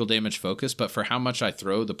single damage focus, but for how much I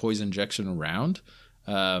throw the poison injection around,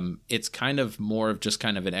 it's kind of more of just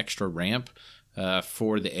kind of an extra ramp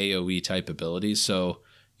for the AoE type abilities. So,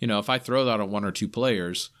 if I throw that on one or two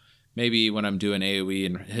players, maybe when I'm doing AoE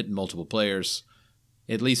and hitting multiple players,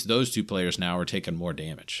 at least those two players now are taking more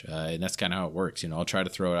damage. And that's kind of how it works. I'll try to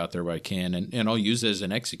throw it out there where I can, and I'll use it as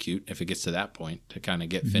an execute if it gets to that point to kind of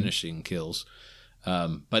get finishing kills.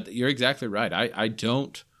 But you're exactly right. I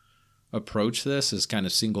don't approach this as kind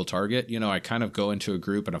of single target. I kind of go into a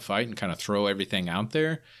group in a fight and kind of throw everything out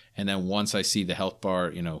there. And then once I see the health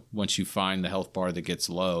bar, once you find the health bar that gets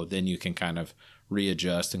low, then you can kind of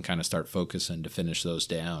readjust and kind of start focusing to finish those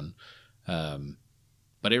down.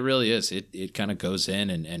 But it really is. It kind of goes in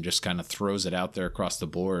and just kind of throws it out there across the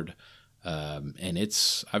board. And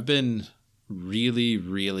I've been really,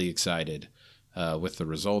 really excited with the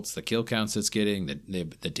results, the kill counts it's getting,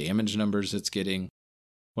 the damage numbers it's getting.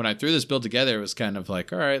 When I threw this build together, it was kind of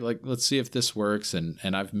like, all right, let's see if this works. And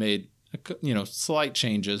I've made, slight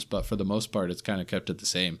changes, but for the most part, it's kind of kept it the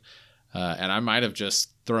same. And I might have just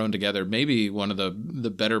thrown together maybe one of the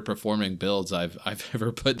better performing builds I've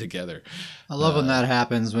ever put together. I love when that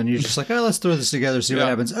happens, when you're just like, oh, let's throw this together, see what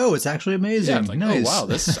happens. Oh, it's actually amazing. Yeah, it's like, nice. Oh, wow,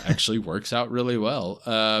 this actually works out really well.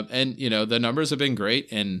 And, the numbers have been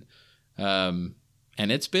great. And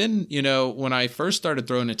it's been, when I first started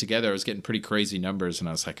throwing it together, I was getting pretty crazy numbers. And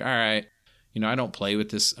I was like, all right, I don't play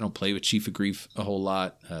with this. I don't play with Chief of Grief a whole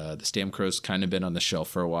lot. The Stamcrow's kind of been on the shelf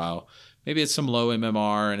for a while. Maybe it's some low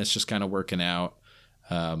MMR and it's just kind of working out.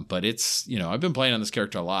 But it's, I've been playing on this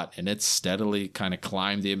character a lot, and it's steadily kind of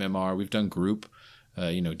climbed the MMR. We've done group,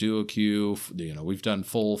 duo queue, we've done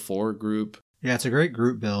full 4 group. Yeah, it's a great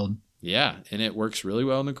group build. Yeah, and it works really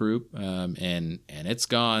well in the group. And it's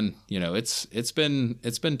gone, it's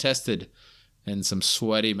been tested in some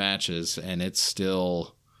sweaty matches, and it's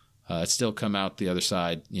still come out the other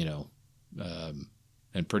side,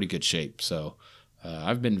 in pretty good shape. So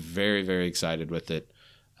I've been very, very excited with it.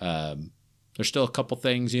 There's still a couple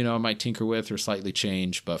things, I might tinker with or slightly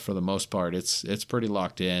change, but for the most part, it's pretty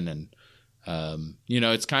locked in. And,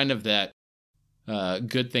 it's kind of that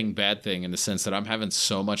good thing, bad thing, in the sense that I'm having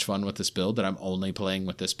so much fun with this build that I'm only playing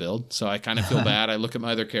with this build. So I kind of feel bad. I look at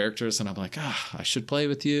my other characters and I'm like, I should play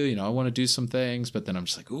with you. I want to do some things, but then I'm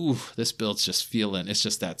just like, ooh, this build's just it's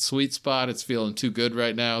just that sweet spot. It's feeling too good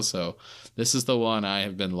right now. So this is the one I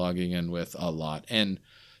have been logging in with a lot. And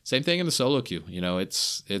same thing in the solo queue.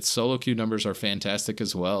 Its solo queue numbers are fantastic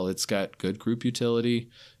as well. It's got good group utility.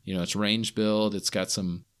 It's range build. It's got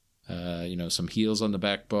some, some heals on the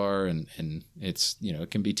back bar, and it's, it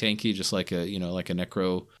can be tanky just like a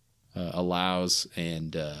Necro allows.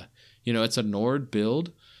 And, it's a Nord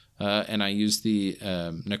build, and I use the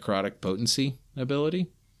necrotic potency ability.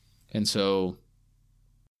 And so,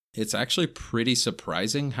 It's actually pretty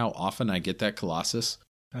surprising how often I get that Colossus.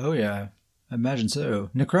 Oh, yeah. I imagine so.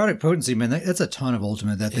 Necrotic Potency, man, that's a ton of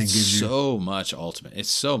ultimate that thing gives you. So much ultimate. It's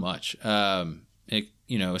so much.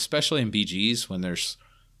 Especially in BGs when there's,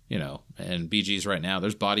 and BGs right now,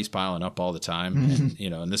 there's bodies piling up all the time. And,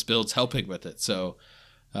 and this build's helping with it. So,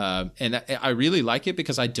 and I really like it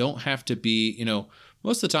because I don't have to be,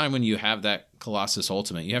 most of the time when you have that Colossus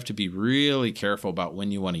ultimate, you have to be really careful about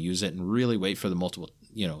when you want to use it and really wait for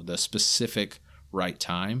the specific right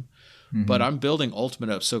time. Mm-hmm. But I'm building ultimate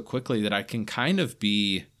up so quickly that I can kind of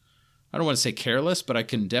be, I don't want to say careless, but I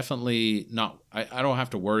can definitely not, I don't have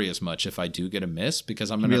to worry as much if I do get a miss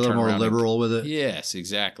because I'm going to be a little more liberal with it. Yes,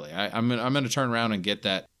 exactly. I'm going to turn around and get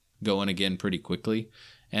that going again pretty quickly.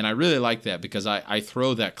 And I really like that because I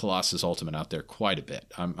throw that Colossus ultimate out there quite a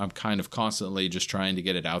bit. I'm kind of constantly just trying to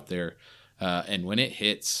get it out there. And when it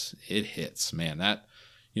hits, man. That,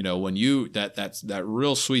 when that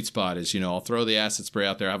real sweet spot is, I'll throw the acid spray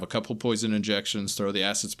out there. I have a couple poison injections, throw the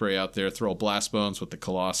acid spray out there, throw blast bones with the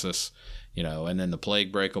Colossus, and then the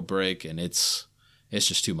plague break will break. And it's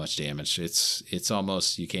just too much damage. It's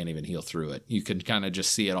almost, you can't even heal through it. You can kind of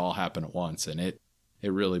just see it all happen at once. And it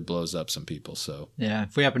really blows up some people. So yeah,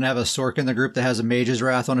 if we happen to have a Sork in the group that has a Mage's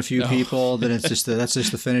Wrath on a few people, then it's just that's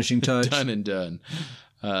just the finishing touch. Done and done.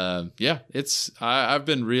 I've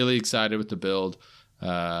been really excited with the build.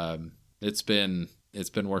 It's been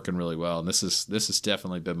working really well, and this has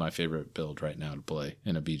definitely been my favorite build right now to play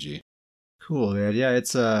in a BG. Cool, man. Yeah,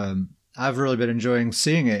 it's I've really been enjoying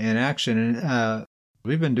seeing it in action, and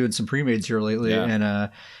we've been doing some pre-mades here lately, and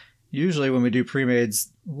usually when we do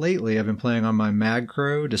pre-mades lately, I've been playing on my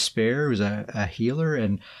Magcro Despair, who's a healer,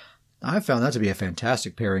 and I found that to be a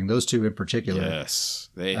fantastic pairing, those two in particular. Yes,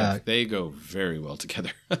 they go very well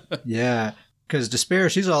together. Yeah, because Despair,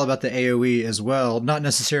 she's all about the AoE as well, not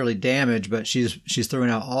necessarily damage, but she's throwing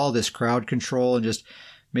out all this crowd control and just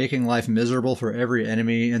making life miserable for every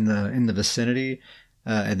enemy in the vicinity.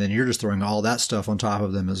 And then you're just throwing all that stuff on top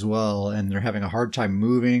of them as well, and they're having a hard time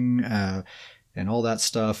moving and all that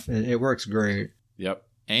stuff. It works great. Yep.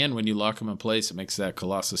 And when you lock them in place, it makes that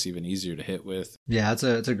Colossus even easier to hit with. Yeah, it's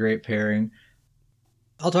a great pairing.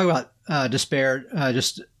 I'll talk about Despair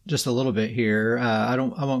just a little bit here. I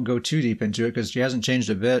won't go too deep into it because she hasn't changed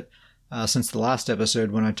a bit since the last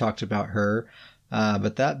episode when I talked about her.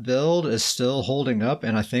 But that build is still holding up,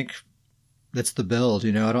 and I think that's the build.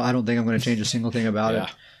 I don't think I'm going to change a single thing about it.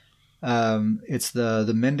 It's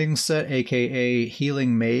the Mending set, aka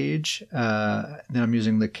Healing Mage. Then I'm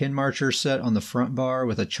using the Kin Marcher set on the front bar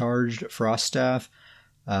with a charged Frost Staff.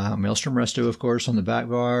 Maelstrom Resto, of course, on the back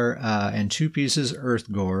bar, and 2 pieces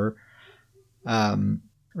Earth Gore.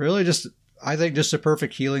 Really I think just a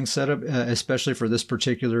perfect healing setup, especially for this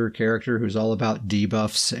particular character who's all about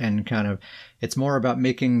debuffs and kind of, it's more about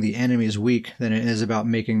making the enemies weak than it is about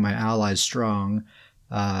making my allies strong.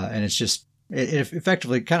 And it's just, it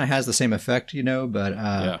effectively kind of has the same effect, but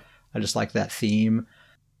I just like that theme.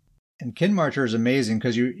 And Kin Marcher is amazing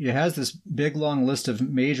because it has this big long list of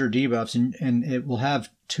major debuffs, and it will have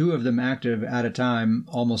 2 of them active at a time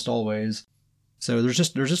almost always. So there's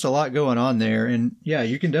just a lot going on there, and yeah,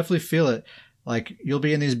 you can definitely feel it. Like you'll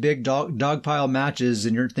be in these big dog pile matches,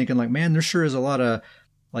 and you're thinking like, man, there sure is a lot of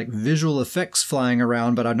like visual effects flying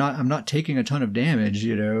around, but I'm not taking a ton of damage,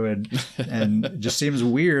 and it just seems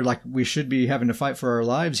weird. Like we should be having to fight for our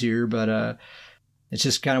lives here, but it's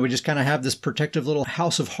just we just have this protective little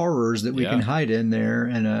house of horrors that we can hide in there,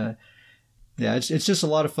 and it's just a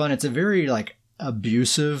lot of fun. It's a very like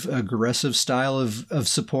abusive, aggressive style of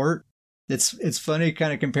support. It's funny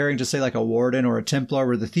kind of comparing to say like a Warden or a Templar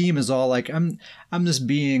where the theme is all like I'm this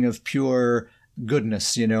being of pure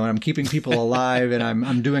goodness, and I'm keeping people alive and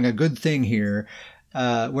I'm doing a good thing here.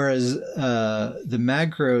 Whereas the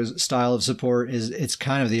Magcro's style of support it's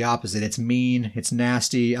kind of the opposite. It's mean, it's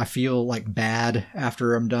nasty. I feel like bad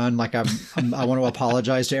after I'm done. Like I want to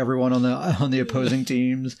apologize to everyone on the opposing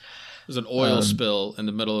teams. There's an oil spill in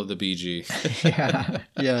the middle of the BG.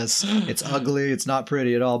 Yes. It's ugly. It's not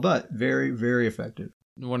pretty at all, but very, very effective.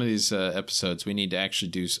 In one of these episodes, we need to actually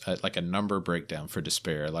do like a number breakdown for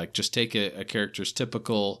Despair. Like just take a character's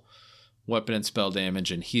typical weapon and spell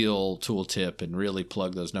damage and heal tooltip and really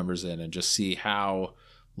plug those numbers in and just see how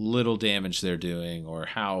little damage they're doing or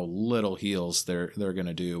how little heals they're going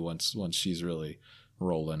to do once she's really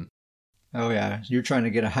rolling. Oh yeah, you're trying to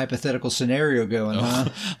get a hypothetical scenario going, huh?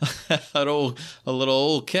 a little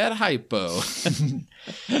old cat hypo.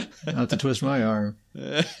 Not to twist my arm.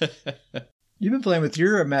 You've been playing with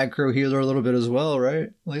your Magcro healer a little bit as well,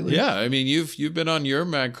 right? Lately? Yeah, I mean you've been on your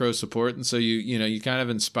Magcro support, and so you kind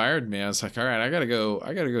of inspired me. I was like, all right, I gotta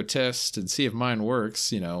go test and see if mine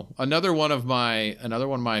works. Another one of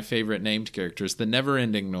my favorite named characters, the Never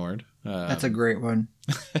Ending Nord. That's a great one.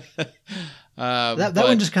 That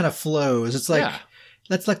one just kind of flows. It's like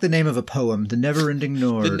that's like the name of a poem, the Never Ending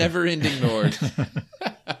Nord. The Never Ending Nord.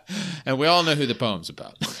 And we all know who the poem's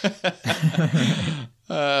about.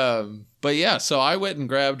 But yeah, so I went and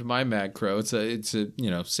grabbed my Magcro. It's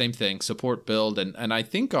a same thing, support build, and I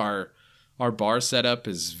think our bar setup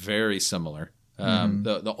is very similar.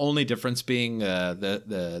 The only difference being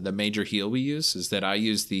the major heal we use is that I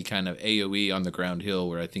use the kind of AoE on the ground heal,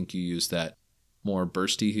 where I think you use that more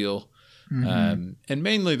bursty heal. And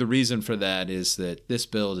mainly the reason for that is that this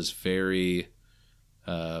build is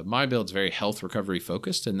my build's very health recovery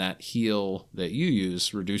focused, and that heal that you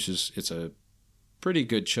use reduces. It's a pretty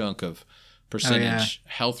good chunk of percentage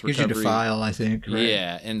health recovery. Gives you Defile, I think. Right?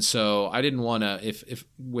 Yeah, and so I didn't want to. If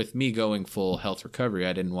with me going full health recovery,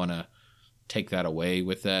 I didn't want to take that away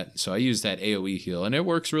with that. So I use that AoE heal, and it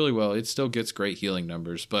works really well. It still gets great healing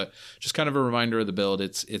numbers, but just kind of a reminder of the build.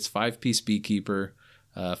 It's 5-piece Beekeeper,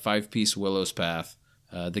 5-piece Willow's Path,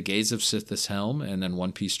 the Gaze of Sithis Helm, and then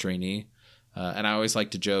 1-piece Trainee. And I always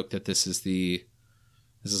like to joke that this is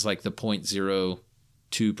like the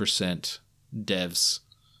 0.02% devs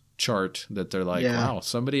chart that they're like, wow,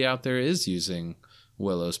 somebody out there is using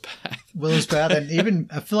Willow's Path. Willow's Path, and even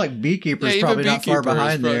I feel like Beekeeper is probably not far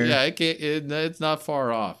behind there. Yeah, it's not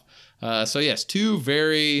far off. So yes, two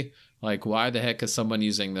very like, why the heck is someone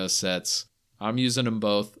using those sets? I'm using them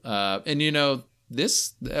both. And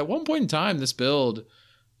this at one point in time, this build,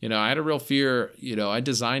 I had a real fear. I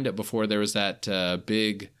designed it before there was that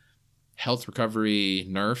big health recovery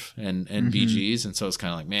nerf and BGs, and so it's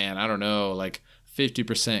kind of like, man, I don't know, like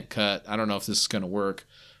 50% cut. I don't know if this is going to work.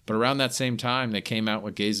 But around that same time, they came out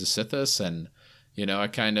with Gaze of Sithis, and I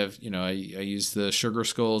kind of I used the Sugar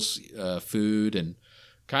Skulls food and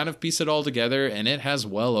kind of piece it all together, and it has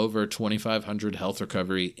well over 2,500 health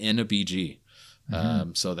recovery in a BG.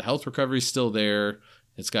 So the health recovery is still there.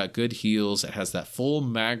 It's got good heals. It has that full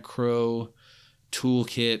Magcro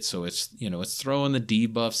toolkit, so it's it's throwing the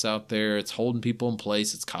debuffs out there. It's holding people in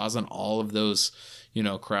place. It's causing all of those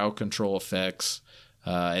crowd control effects.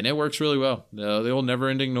 And it works really well. The old Never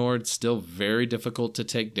Ending Nord, still very difficult to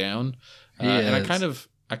take down. And I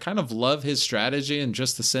kind of love his strategy in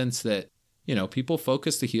just the sense that, people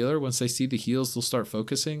focus the healer. Once they see the heals, they'll start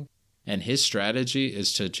focusing. And his strategy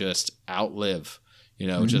is to just outlive,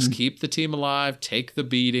 just keep the team alive, take the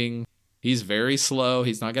beating. He's very slow.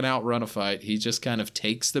 He's not going to outrun a fight. He just kind of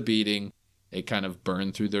takes the beating. They kind of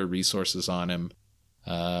burn through their resources on him.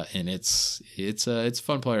 And it's a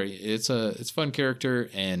fun player. It's fun character,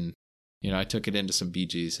 and I took it into some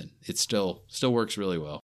BGs, and it still works really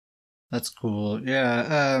well. That's cool.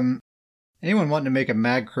 Yeah. Anyone wanting to make a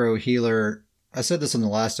Magcro healer, I said this in the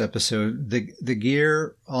last episode, the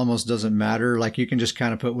gear almost doesn't matter. Like, you can just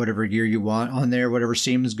kind of put whatever gear you want on there, whatever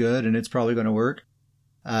seems good, and it's probably going to work.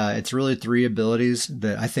 It's really 3 abilities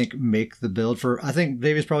that I think make the build I think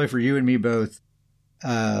Davies, probably for you and me both.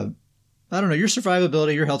 I don't know, your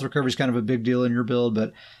survivability, your health recovery is kind of a big deal in your build,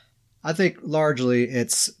 but I think largely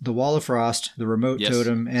it's the Wall of Frost, the Remote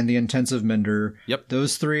Totem, and the Intensive Mender. Yep.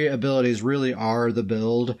 Those 3 abilities really are the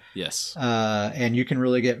build. Yes. And you can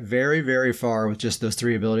really get very, very far with just those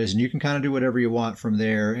 3 abilities, and you can kind of do whatever you want from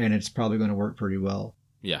there, and it's probably going to work pretty well.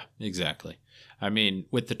 Yeah, exactly. I mean,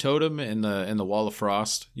 with the Totem and the Wall of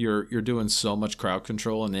Frost, you're doing so much crowd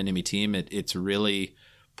control in the enemy team. It's really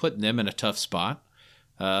putting them in a tough spot.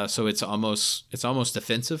 So it's almost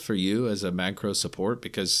defensive for you as a Magcro support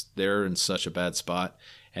because they're in such a bad spot.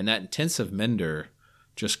 And that Intensive Mender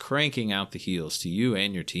just cranking out the heals to you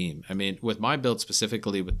and your team. I mean, with my build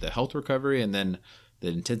specifically with the health recovery and then the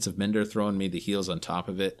Intensive Mender throwing me the heals on top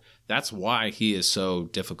of it, that's why he is so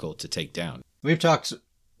difficult to take down.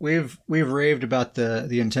 We've raved about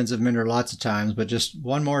the Intensive Mender lots of times, but just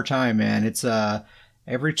one more time, man. It's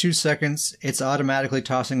every 2 seconds, it's automatically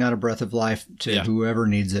tossing out a Breath of Life to whoever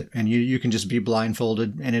needs it. And you can just be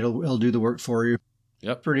blindfolded and it'll do the work for you.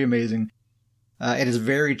 Yep. Pretty amazing. It is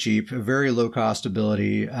very cheap, a very low cost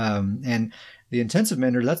ability. And the Intensive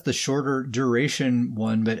Mender, that's the shorter duration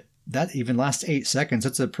one, but that even lasts 8 seconds.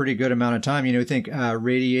 That's a pretty good amount of time. I think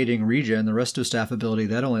Radiating Regen, the Resto Staff ability,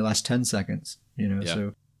 that only lasts 10 seconds,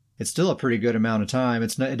 so it's still a pretty good amount of time.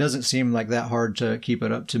 It doesn't seem like that hard to keep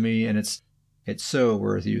it up to me. And it's so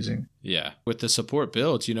worth using. Yeah. With the support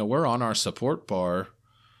builds, we're on our support bar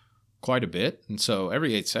quite a bit. And so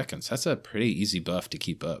every 8 seconds, that's a pretty easy buff to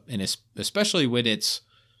keep up. And especially when it's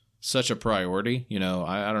such a priority.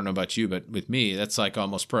 I don't know about you, but with me, that's like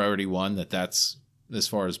almost priority one. That's as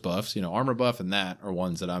far as buffs. Armor buff and that are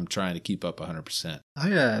ones that I'm trying to keep up 100%.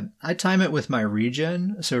 I time it with my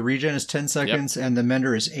regen. So regen is 10 seconds and the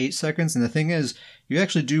mender is 8 seconds. And the thing is, you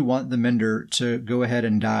actually do want the mender to go ahead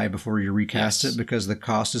and die before you recast it because the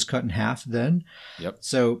cost is cut in half then. Yep.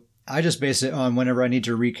 So I just base it on whenever I need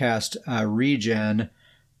to recast regen,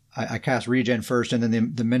 I cast regen first, and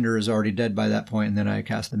then the mender is already dead by that point, and then I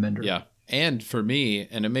cast the mender. Yeah. And for me,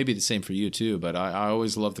 and it may be the same for you too, but I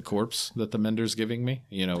always love the corpse that the mender's giving me,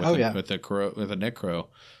 with the necro.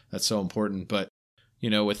 That's so important. But,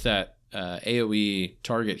 with that AoE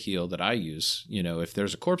target heal that I use, if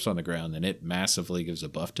there's a corpse on the ground, then it massively gives a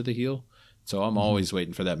buff to the heal. So I'm always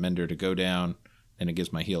waiting for that mender to go down, and it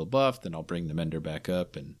gives my heal a buff, then I'll bring the mender back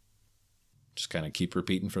up and just kind of keep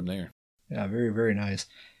repeating from there. Yeah, very, very nice.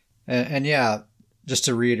 And yeah, just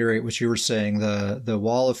to reiterate what you were saying, the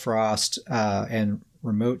Wall of Frost and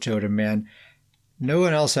Remote Totem, man, no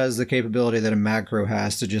one else has the capability that a Magcro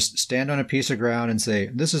has to just stand on a piece of ground and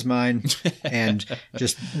say, this is mine, and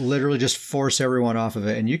just literally just force everyone off of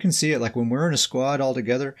it. And you can see it, like when we're in a squad all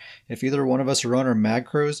together, if either one of us are on our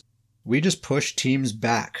Magcros, we just push teams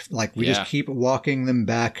back. Like we just keep walking them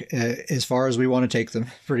back as far as we want to take them,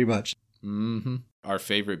 pretty much. Mm-hmm. Our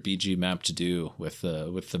favorite BG map to do with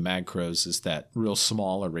the Magcros is that real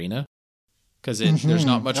small arena, because there's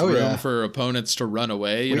not much room for opponents to run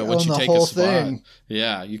away. Once you take a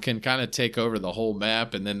spot, you can kind of take over the whole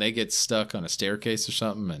map, and then they get stuck on a staircase or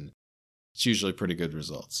something, and it's usually pretty good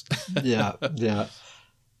results. Yeah.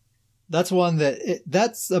 That's one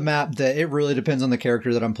that's a map that it really depends on the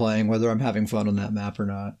character that I'm playing, whether I'm having fun on that map or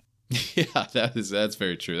not. Yeah, that's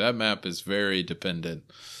very true. That map is very dependent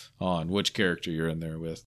on which character you're in there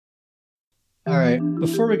with. All right,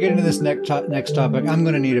 before we get into this next topic, I'm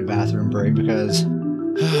going to need a bathroom break because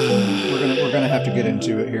we're gonna have to get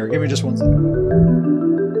into it here. Give me just 1 second.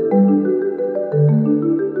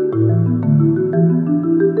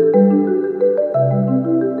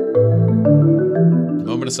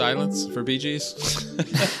 Moment of silence for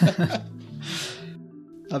BGs.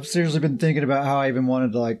 I've seriously been thinking about how I even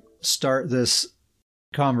wanted to start this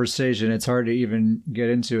conversation. It's hard to even get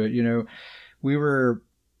into it. We were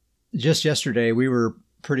just yesterday, we were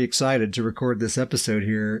pretty excited to record this episode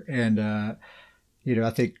here. And, I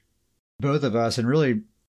think both of us, and really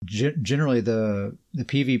generally the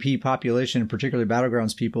PvP population, particularly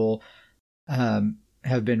Battlegrounds people,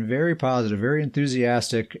 have been very positive, very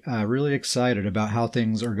enthusiastic, really excited about how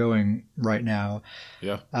things are going right now.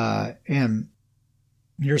 Yeah. And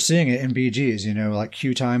you're seeing it in BGs, like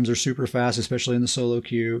queue times are super fast, especially in the solo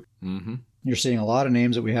queue. Mm-hmm. You're seeing a lot of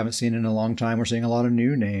names that we haven't seen in a long time. We're seeing a lot of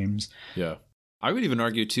new names. Yeah. I would even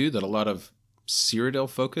argue, too, that a lot of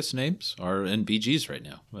Cyrodiil-focused names are in BGs right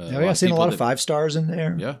now. I've seen a lot of 5 stars in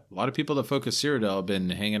there. Yeah. A lot of people that focus Cyrodiil have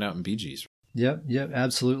been hanging out in BGs. Yep,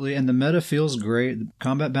 absolutely. And the meta feels great. The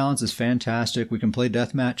combat balance is fantastic. We can play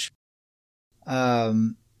deathmatch.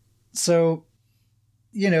 So...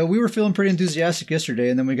 we were feeling pretty enthusiastic yesterday,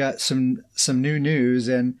 and then we got some new news.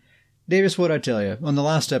 And Davis, what'd I tell you on the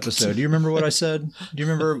last episode? Do you remember what I said? Do you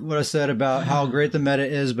remember what I said about how great the meta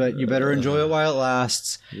is, but you better enjoy it while it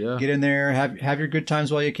lasts? Yeah. Get in there, have your good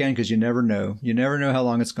times while you can, because you never know. You never know how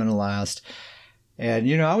long it's going to last.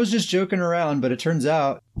 And, I was just joking around, but it turns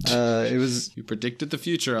out it was... You predicted the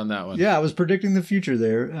future on that one. Yeah, I was predicting the future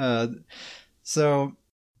there. So...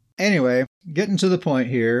 Anyway, getting to the point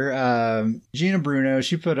here, Gina Bruno,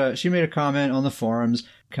 she made a comment on the forums,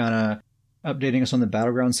 kind of updating us on the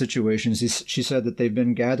Battleground situation. She said that they've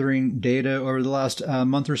been gathering data over the last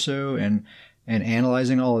month or so and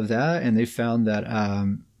analyzing all of that, and they found that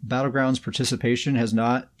Battlegrounds participation has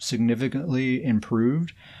not significantly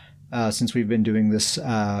improved since we've been doing this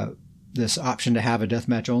option to have a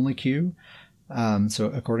deathmatch only queue. So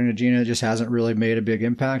according to Gina, it just hasn't really made a big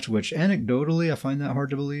impact, which anecdotally, I find that hard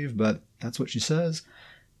to believe, but that's what she says.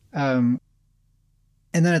 And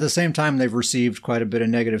then at the same time, they've received quite a bit of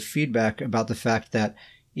negative feedback about the fact that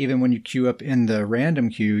even when you queue up in the random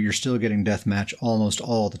queue, you're still getting deathmatch almost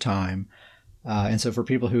all the time. And so for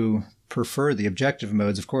people who prefer the objective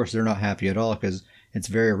modes, of course, they're not happy at all because it's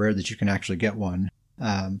very rare that you can actually get one.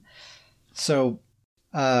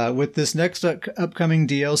 With this next upcoming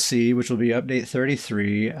DLC, which will be Update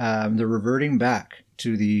 33, they're reverting back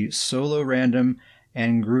to the solo random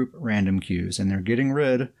and group random queues, and they're getting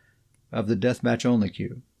rid of the deathmatch only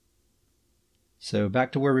queue. So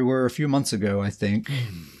back to where we were a few months ago, I think,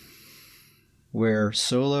 where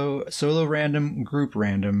solo random, group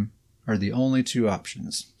random are the only two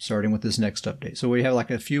options, starting with this next update. So we have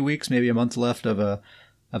a few weeks, maybe a month left of a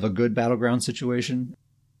good Battleground situation.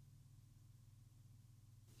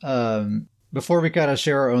 Before we kind of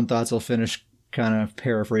share our own thoughts, I'll finish kind of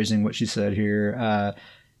paraphrasing what she said here.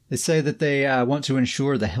 They say that they want to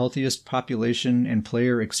ensure the healthiest population and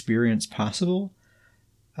player experience possible.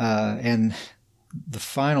 And the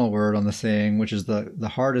final word on the thing, which is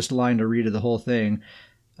the hardest line to read of the whole thing,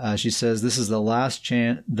 she says, "This is the last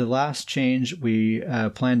change we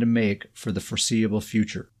plan to make for the foreseeable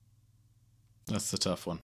future." That's the tough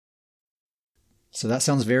one. So that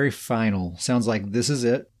sounds very final. Sounds like this is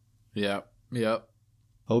it. Yeah. Yep.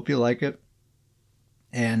 Hope you like it.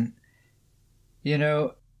 And, you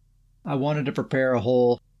know, I wanted to prepare a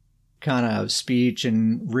whole kind of speech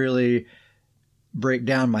and really break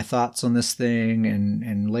down my thoughts on this thing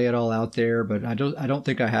and lay it all out there, but I don't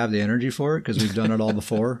think I have the energy for it because we've done it all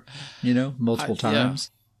before, multiple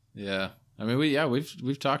times. Yeah. I mean,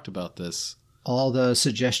 we've talked about this. All the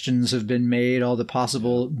suggestions have been made, all the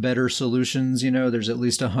possible better solutions. There's at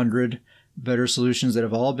least 100 better solutions that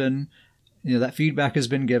have all been, that feedback has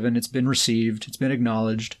been given, it's been received, it's been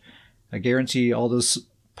acknowledged. I guarantee all those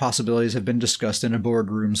possibilities have been discussed in a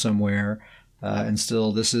boardroom somewhere, and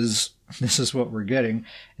still this is what we're getting.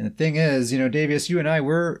 And the thing is, Davius, you and I,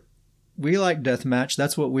 we like deathmatch.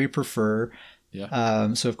 That's what we prefer.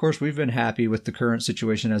 Yeah. So of course we've been happy with the current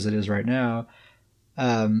situation as it is right now.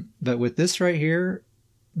 But with this right here,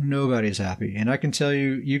 nobody's happy. And I can tell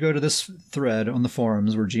you, you go to this thread on the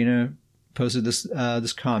forums where Gina posted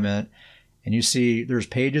this comment, and you see there's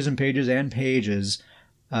pages and pages and pages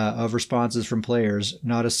of responses from players,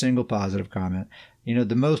 not a single positive comment.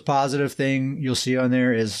 The most positive thing you'll see on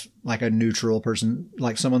there is like a neutral person,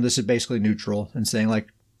 like someone that's basically neutral and saying like,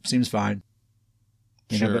 seems fine.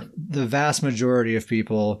 Sure. But the vast majority of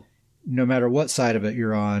people, no matter what side of it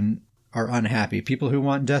you're on, are unhappy. People who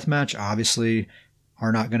want deathmatch obviously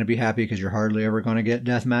are not going to be happy because you're hardly ever going to get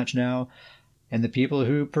deathmatch now. And the people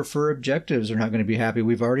who prefer objectives are not going to be happy.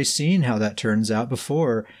 We've already seen how that turns out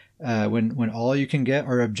before. When all you can get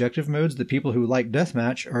are objective modes, the people who like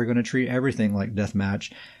deathmatch are going to treat everything like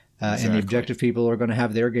deathmatch. Exactly. And the objective people are going to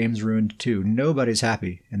have their games ruined too. Nobody's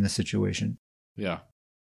happy in this situation. Yeah.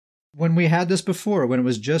 When we had this before, when it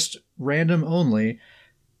was just random only,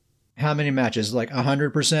 how many matches? Like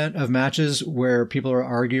 100% of matches where people are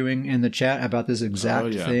arguing in the chat about this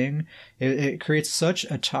exact thing. It creates such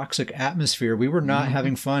a toxic atmosphere. We were not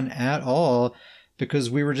having fun at all because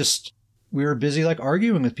we were busy like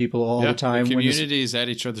arguing with people all the time. The community is at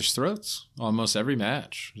each other's throats almost every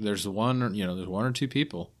match. There's one or two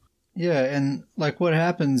people. Yeah, and like what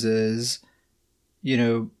happens is,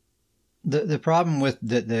 the problem with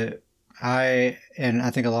I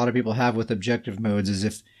think a lot of people have with objective modes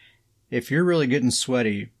is if you're really getting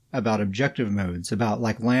sweaty about objective modes, about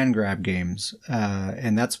like land grab games,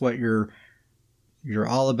 and that's what you're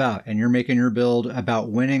all about, and you're making your build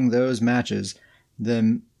about winning those matches,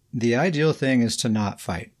 then the ideal thing is to not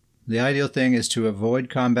fight. The ideal thing is to avoid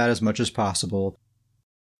combat as much as possible.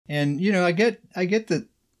 And I get that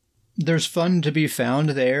there's fun to be found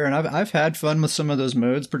there, and I've had fun with some of those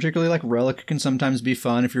modes, particularly like Relic can sometimes be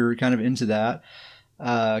fun if you're kind of into that.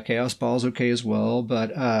 Chaos Ball's okay as well,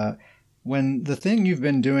 but when the thing you've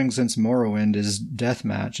been doing since Morrowind is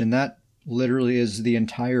deathmatch, and that literally is the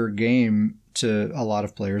entire game to a lot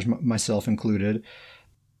of players, myself included,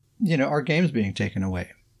 our game's being taken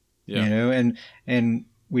away. Yeah. And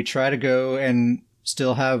we try to go and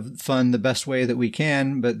still have fun the best way that we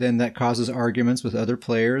can, but then that causes arguments with other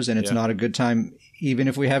players, and it's not a good time. Even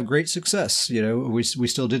if we have great success, we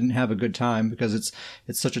still didn't have a good time because it's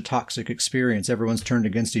such a toxic experience. Everyone's turned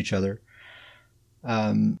against each other.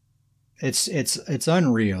 It's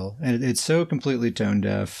unreal, and it's so completely tone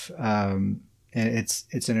deaf. And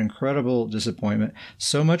it's an incredible disappointment.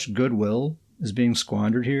 So much goodwill is being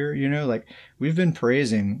squandered here. Like we've been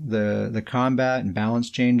praising the combat and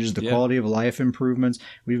balance changes, the quality of life improvements.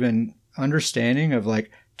 We've been understanding of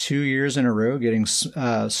like 2 years in a row getting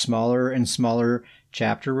smaller and smaller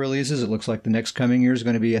chapter releases. It looks like the next coming year is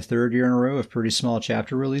going to be a third year in a row of pretty small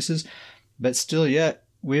chapter releases, but still yet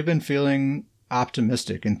we've been feeling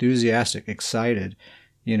optimistic, enthusiastic, excited,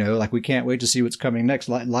 like we can't wait to see what's coming next.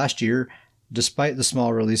 Last year, despite the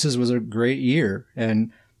small releases, was a great year,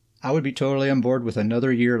 and I would be totally on board with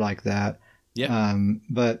another year like that. Yeah.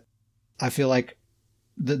 But I feel like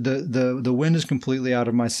the wind is completely out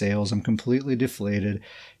of my sails. I'm completely deflated.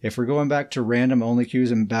 If we're going back to random only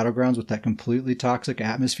queues and battlegrounds with that completely toxic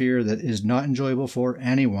atmosphere that is not enjoyable for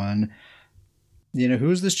anyone,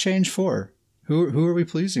 who is this change for? Who are we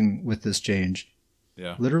pleasing with this change?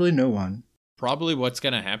 Yeah. Literally no one. Probably what's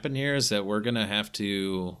going to happen here is that we're going to have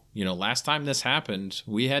to, last time this happened,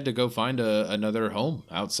 we had to go find another home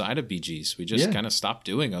outside of BGs. We just kind of stopped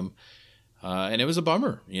doing them. And it was a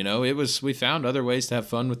bummer. We found other ways to have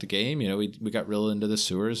fun with the game. We got real into the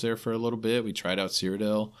sewers there for a little bit. We tried out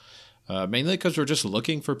Cyrodiil, mainly because we're just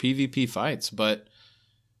looking for PvP fights. But,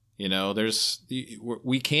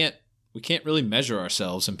 we can't really measure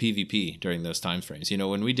ourselves in PvP during those time frames.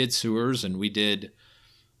 When we did sewers and we did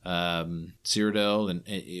Cyrodiil,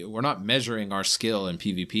 and we're not measuring our skill in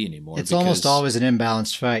PvP anymore. It's almost always an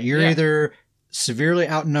imbalanced fight. You're either severely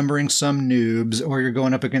outnumbering some noobs, or you're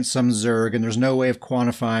going up against some Zerg, and there's no way of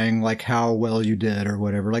quantifying like how well you did or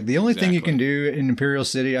whatever. Like the only thing you can do in Imperial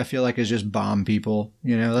City, I feel like, is just bomb people.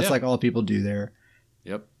 That's like all people do there.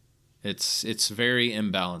 Yep. It's very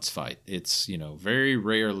imbalanced fight. It's, very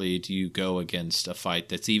rarely do you go against a fight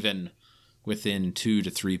that's even within 2 to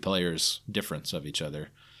 3 players difference of each other.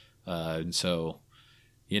 And so,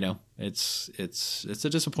 it's a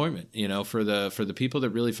disappointment, for the people that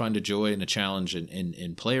really find a joy and a challenge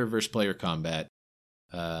in player versus player combat,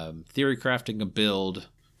 theory crafting a build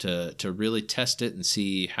to really test it and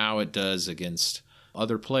see how it does against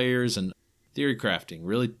other players, and theory crafting,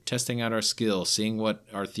 really testing out our skill, seeing what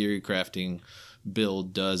our theory crafting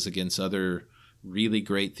build does against other really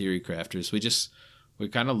great theory crafters. We're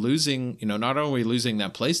kind of losing, not only losing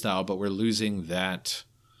that play style, but we're losing that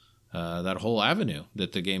whole avenue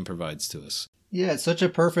that the game provides to us. Yeah, it's such a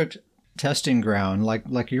perfect testing ground.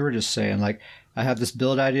 Like you were just saying, like, I have this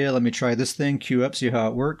build idea. Let me try this thing, queue up, see how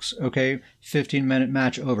it works. Okay, 15-minute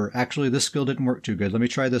match over. Actually, this skill didn't work too good. Let me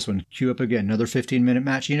try this one. Queue up again. Another 15-minute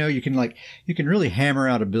match. You can really hammer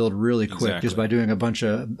out a build really quick just by doing a bunch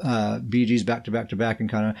of BGs back to back to back and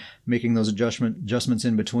kind of making those adjustments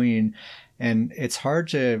in between. And it's hard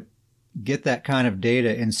to get that kind of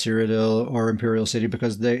data in Cyrodiil or Imperial City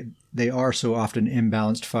because they are so often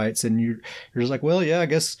imbalanced fights, and you're just like, well, yeah, I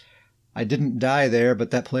guess I didn't die there,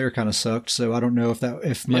 but that player kind of sucked, so I don't know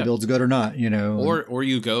if my build's good or not, Or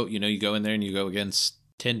you go in there and you go against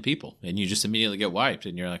 10 people and you just immediately get wiped,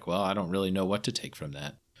 and you're like, well, I don't really know what to take from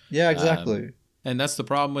that. Yeah, exactly. And that's the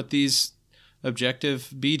problem with these objective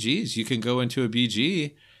BGs. You can go into a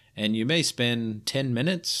BG and you may spend 10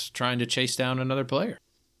 minutes trying to chase down another player.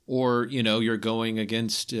 Or, you're going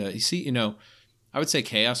against, I would say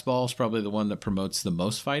Chaos Ball is probably the one that promotes the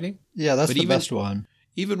most fighting. Yeah, that's the best one.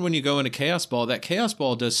 Even when you go into Chaos Ball, that Chaos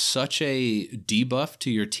Ball does such a debuff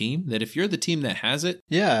to your team that if you're the team that has it,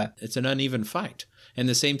 it's an uneven fight. And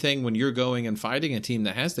the same thing when you're going and fighting a team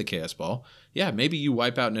that has the Chaos Ball. Yeah, maybe you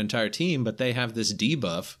wipe out an entire team, but they have this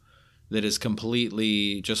debuff that is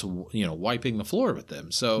completely just, wiping the floor with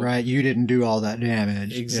them. So right, you didn't do all that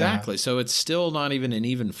damage. Exactly. Yeah. So it's still not even an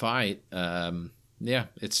even fight.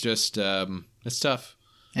 It's just, it's tough.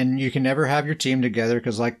 And you can never have your team together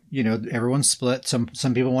because, everyone's split. Some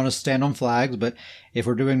people want to stand on flags, but if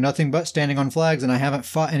we're doing nothing but standing on flags and I haven't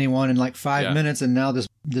fought anyone in 5 minutes and now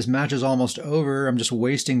this match is almost over, I'm just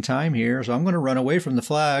wasting time here. So I'm going to run away from the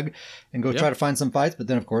flag and go try to find some fights. But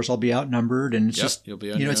then, of course, I'll be outnumbered, and it's just, you'll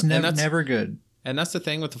be it's never good. And that's the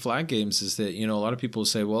thing with the flag games is that, a lot of people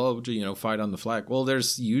say, well, fight on the flag. Well,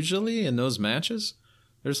 there's usually in those matches,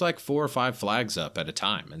 there's 4 or 5 flags up at a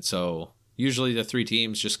time. And so usually the 3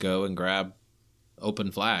 teams just go and grab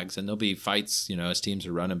open flags, and there'll be fights, as teams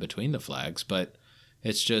are running between the flags. But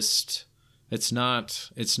it's just, it's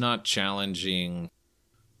not challenging,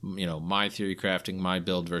 my theory crafting, my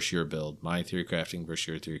build versus your build, my theory crafting versus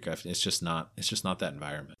your theory crafting. It's just not that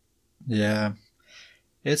environment. Yeah.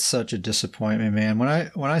 It's such a disappointment, man.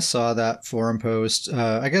 When I saw that forum post,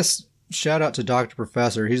 I guess shout out to Dr.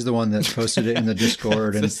 Professor. He's the one that posted it in the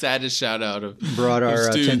Discord and the saddest shout out of brought our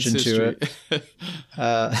attention to it.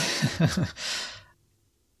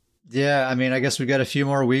 Yeah, I mean, I guess we got a few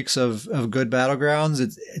more weeks of good battlegrounds.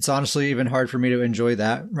 It's honestly even hard for me to enjoy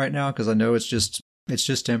that right now because I know it's just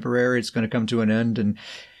temporary. It's going to come to an end, and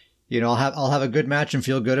I'll have a good match and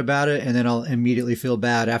feel good about it, and then I'll immediately feel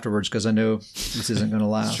bad afterwards because I know this isn't going to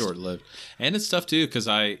last. Short lived, and it's tough too because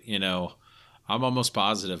I'm almost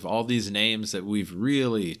positive all these names that we've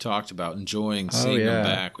really talked about enjoying seeing them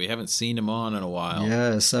back. We haven't seen them on in a while.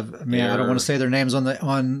 Yes, I don't want to say their names on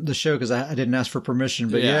the show because I didn't ask for permission.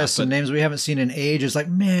 But some names we haven't seen in age. It's like,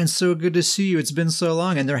 man, so good to see you. It's been so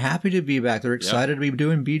long, and they're happy to be back. They're excited to be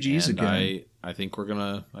doing BGs again. I think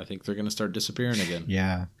they're gonna start disappearing again.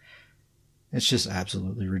 Yeah, it's just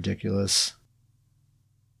absolutely ridiculous.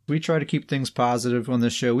 We try to keep things positive on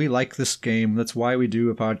this show. We like this game. That's why we do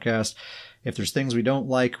a podcast. If there's things we don't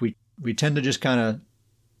like, we tend to just kind of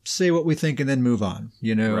say what we think and then move on,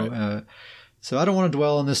 Right. So I don't want to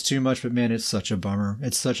dwell on this too much, but man, it's such a bummer.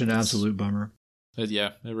 It's such an absolute bummer.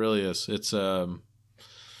 Yeah, it really is. It's I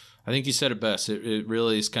think you said it best. It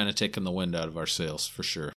really is kind of taking the wind out of our sails for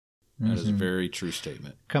sure. That is a very true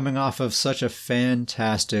statement. Coming off of such a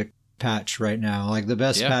fantastic patch right now, like the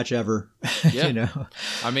best patch ever. Yeah. You know,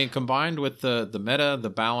 I mean, combined with the meta, the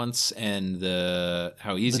balance, and the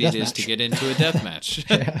how easy it is to get into a death match.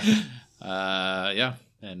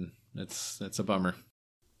 And it's a bummer.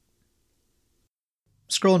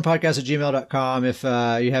 Scrollingpodcast@gmail.com if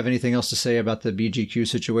you have anything else to say about the BGQ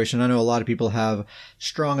situation. I know a lot of people have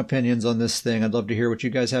strong opinions on this thing. I'd love to hear what you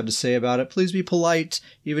guys have to say about it. Please be polite.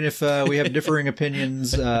 Even if we have differing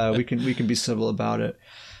opinions, we can be civil about it.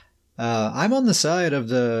 I'm on the side of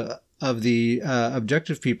the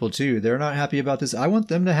objective people too. They're not happy about this. I want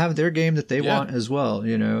them to have their game that they want as well,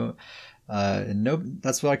 you know. And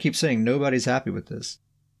that's what I keep saying. Nobody's happy with this.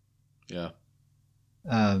 Yeah.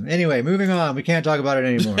 Anyway, moving on. We can't talk about it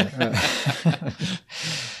anymore.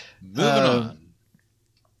 Moving on.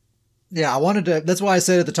 Yeah, that's why I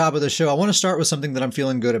said at the top of the show, I want to start with something that I'm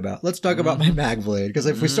feeling good about. Let's talk about my Magblade, because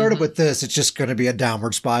if we started with this, it's just going to be a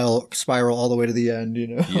downward spiral all the way to the end, you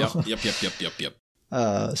know? Yep.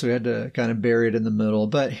 So we had to kind of bury it in the middle.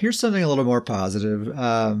 But here's something a little more positive.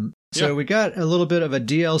 So we got a little bit of a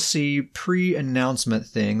DLC pre-announcement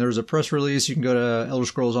thing. There was a press release. You can go to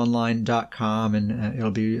ElderScrollsOnline.com and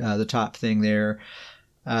it'll be the top thing there.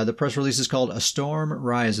 The press release is called A Storm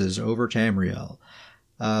Rises Over Tamriel.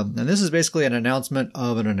 And this is basically an announcement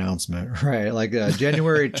of an announcement, right? Like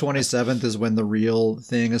January 27th is when the real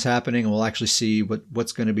thing is happening, and we'll actually see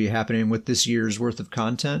what's going to be happening with this year's worth of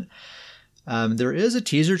content. There is a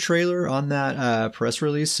teaser trailer on that press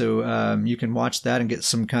release, so you can watch that and get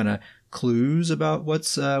some kind of clues about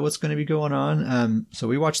what's going to be going on. So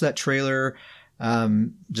we watched that trailer,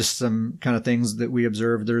 just some kind of things that we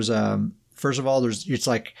observed. There's first of all, it's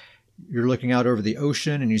like you're looking out over the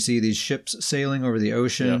ocean and you see these ships sailing over the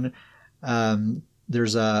ocean. Yep.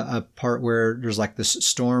 There's a part where there's like this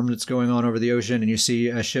storm that's going on over the ocean, and you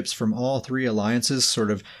see ships from all three alliances sort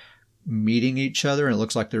of meeting each other, and it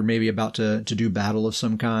looks like they're maybe about to do battle of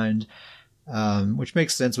some kind, which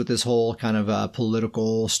makes sense with this whole kind of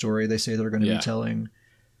political story they say they're going to be telling.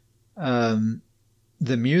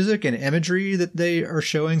 The music and imagery that they are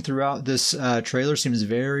showing throughout this trailer seems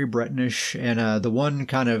very Brettonish, and the one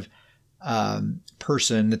kind of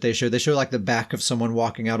person that they show like the back of someone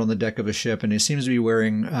walking out on the deck of a ship, and he seems to be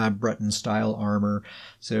wearing Breton style armor.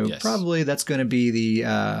 So probably that's going to be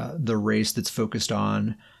the race that's focused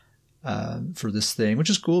on for this thing, which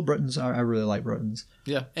is cool. Bretons, I really like Bretons.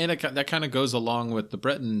 Yeah, and that kind of goes along with the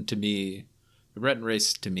Breton to me. The Breton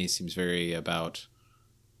race to me seems very about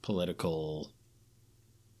political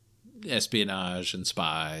espionage and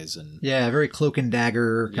spies and very cloak and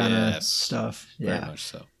dagger kind of stuff. Very much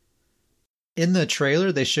so. In the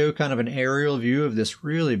trailer, they show kind of an aerial view of this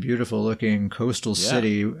really beautiful looking coastal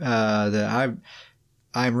city that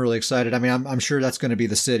I'm really excited. I mean, I'm sure that's going to be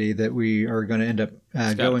the city that we are going to end up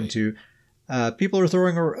going to. People are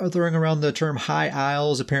throwing around the term High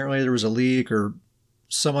Isles. Apparently there was a leak, or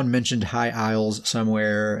someone mentioned High Isles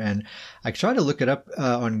somewhere, and I tried to look it up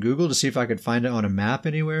on Google to see if I could find it on a map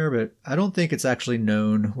anywhere, but I don't think it's actually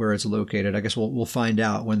known where it's located. I guess we'll find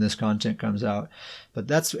out when this content comes out. But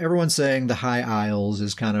that's everyone's saying the High Isles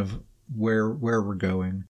is kind of where we're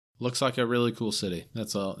going. Looks like a really cool city.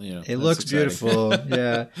 That's all, you know. It looks beautiful.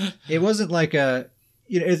 Yeah. It wasn't like it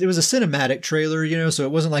was a cinematic trailer, you know, so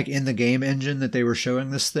it wasn't like in the game engine that they were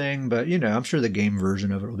showing this thing, but you know, I'm sure the game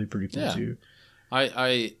version of it will be pretty cool too.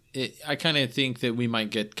 I kind of think that we might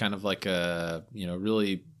get kind of like a, you know,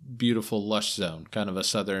 really beautiful lush zone, kind of a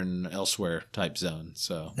southern elsewhere type zone.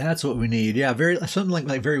 So that's what we need. Yeah, something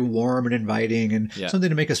like very warm and inviting, and something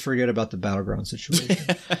to make us forget about the battleground situation.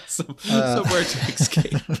 Somewhere to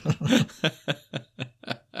escape.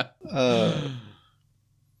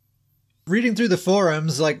 Reading through the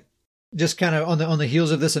forums, like just kind of on the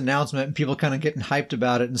heels of this announcement, and people kind of getting hyped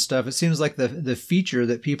about it and stuff. It seems like the feature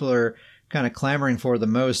that people are kind of clamoring for the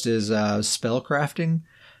most is spell crafting.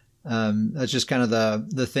 That's just kind of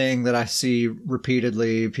the thing that I see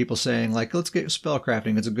repeatedly, people saying like, let's get spell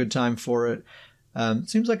crafting. It's a good time for it. It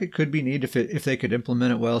seems like it could be neat if they could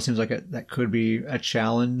implement it well. It seems like that could be a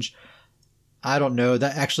challenge. I don't know.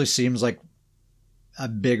 That actually seems like a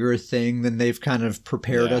bigger thing than they've kind of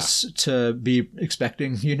prepared us to be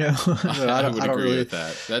expecting, you know? I would agree with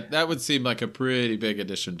that. That would seem like a pretty big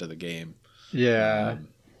addition to the game. Yeah.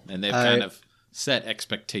 And they've kind of set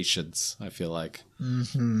expectations, I feel like.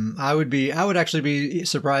 Mm-hmm. I would actually be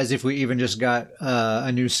surprised if we even just got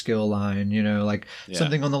a new skill line, you know, like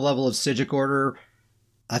something on the level of Psijic Order.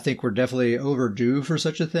 I think we're definitely overdue for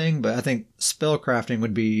such a thing, but I think spell crafting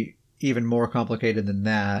would be even more complicated than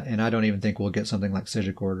that, and I don't even think we'll get something like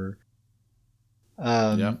Psijic Order.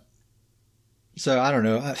 So I don't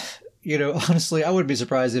know. honestly, I wouldn't be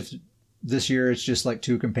surprised if this year it's just like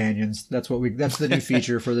 2 companions. That's the new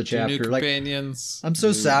feature for the chapter. 2 new companions. I'm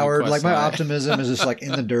so soured. Like my optimism is just like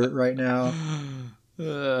in the dirt right now.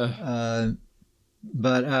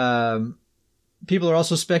 But people are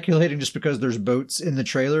also speculating, just because there's boats in the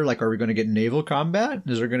trailer, like, are we going to get naval combat? Are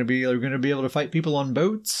we going to be able to fight people on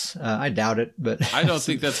boats? I doubt it, but I don't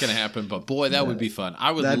think that's going to happen. But boy, that would be fun.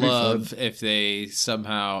 I would love if they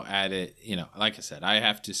somehow add it. Like I said, I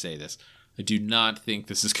have to say this. I do not think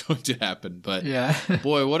this is going to happen, but yeah.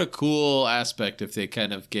 Boy, what a cool aspect if they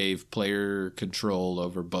kind of gave player control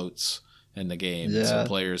over boats in the game, so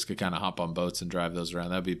players could kind of hop on boats and drive those around.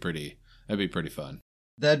 That'd be pretty fun.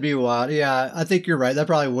 That'd be wild. Yeah, I think you're right. That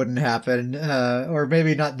probably wouldn't happen, or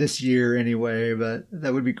maybe not this year anyway, but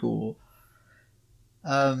that would be cool.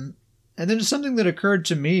 And then just something that occurred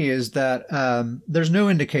to me is that there's no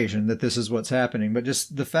indication that this is what's happening, but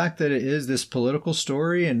just the fact that it is this political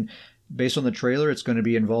story, and based on the trailer, it's going to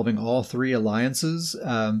be involving all 3 alliances.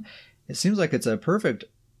 It seems like it's a perfect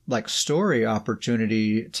story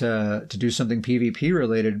opportunity to do something PvP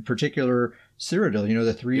related, particular Cyrodiil,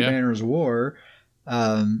 the Three Banners War.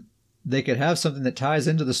 They could have something that ties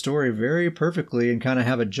into the story very perfectly and kind of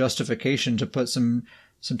have a justification to put some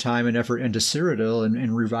time and effort into Cyrodiil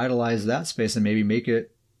and revitalize that space and maybe make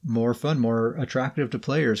it more fun, more attractive to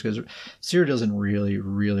players, because Cyrodiil's in really,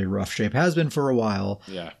 really rough shape. Has been for a while.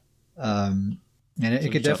 Yeah. And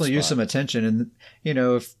it could definitely use some attention. And,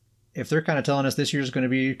 if they're kind of telling us this year's going to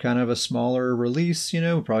be kind of a smaller release,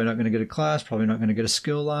 probably not going to get a class, probably not going to get a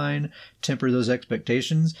skill line, temper those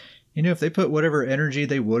expectations. If they put whatever energy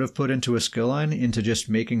they would have put into a skill line into just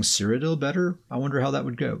making Cyrodiil better, I wonder how that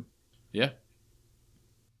would go. Yeah.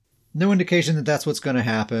 No indication that that's what's going to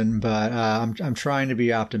happen, but I'm trying to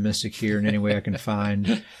be optimistic here in any way I can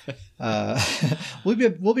find.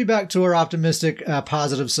 We'll be back to our optimistic,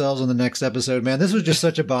 positive selves on the next episode, man. This was just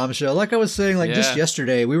such a bombshell. Like I was saying, just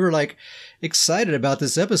yesterday, we were excited about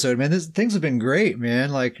this episode, man. Things have been great, man.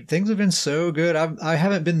 Things have been so good. I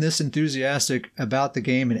haven't been this enthusiastic about the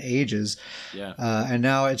game in ages. Yeah. And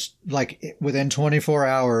now it's within 24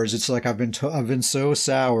 hours, it's like I've been so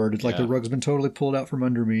soured. It's like the rug's been totally pulled out from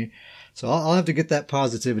under me. So I'll have to get that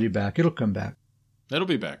positivity back. It'll come back. It'll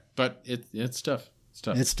be back, but it's tough.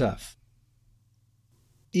 It's tough.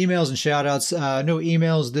 Emails and shout-outs. No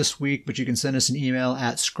emails this week, but you can send us an email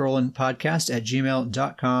at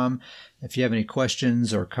scrollandpodcast@gmail.com. If you have any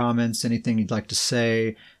questions or comments, anything you'd like to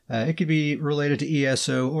say, it could be related to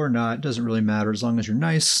ESO or not. It doesn't really matter as long as you're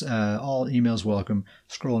nice. All emails welcome.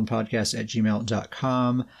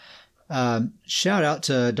 scrollandpodcast@gmail.com. Shout out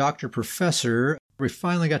to Dr. Professor. We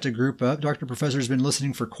finally got to group up. Dr. Professor's been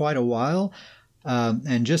listening for quite a while.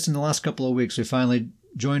 And just in the last couple of weeks, we finally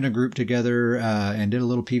joined a group together and did a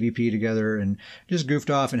little PvP together and just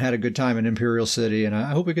goofed off and had a good time in Imperial City. And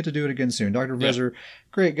I hope we get to do it again soon. Dr. Professor,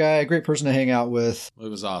 great guy, great person to hang out with. It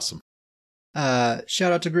was awesome.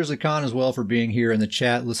 Shout out to Grizzly Khan as well for being here in the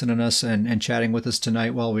chat, listening to us and chatting with us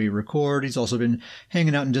tonight while we record. He's also been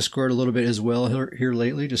hanging out in Discord a little bit as well here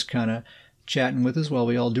lately, just kind of chatting with us while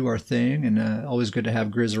we all do our thing. And always good to have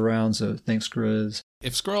Grizz around. So thanks, Grizz.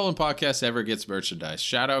 If Scroll and Podcast ever gets merchandise,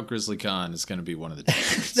 shout out Grizzly Khan is going to be one of the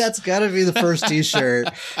t-shirts. That's got to be the first t-shirt.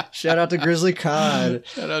 Shout out to Grizzly Khan.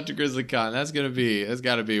 Shout out to Grizzly Khan. That's got to be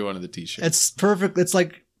one of the t-shirts. It's perfect. It's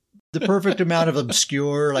like the perfect amount of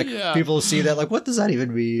obscure. People see that, what does that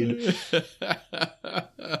even mean?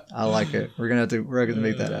 I like it. We're gonna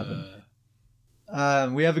make that happen.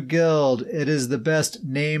 We have a guild. It is the best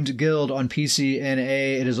named guild on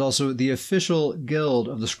PCNA. It is also the official guild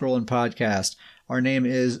of the Scrollin' Podcast. Our name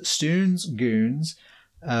is Stoons Goons.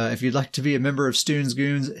 If you'd like to be a member of Stoons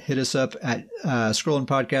Goons, hit us up at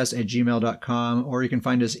scrollandpodcast@gmail.com, or you can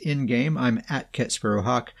find us in-game. I'm at Ket Sparrow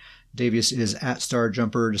Hawk. Davius is at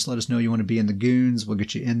Starjumper. Just let us know you want to be in the Goons. We'll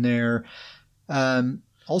get you in there.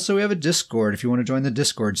 Also, we have a Discord. If you want to join the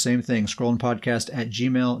Discord, same thing,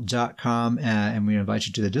 scrollandpodcast@gmail.com, and we invite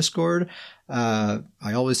you to the Discord. I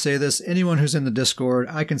always say this, anyone who's in the Discord,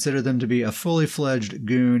 I consider them to be a fully fledged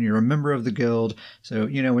goon. You're a member of the guild. So,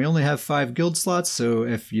 we only have 5 guild slots. So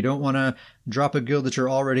if you don't want to drop a guild that you're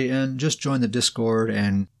already in, just join the Discord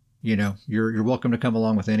and, you're welcome to come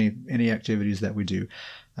along with any activities that we do.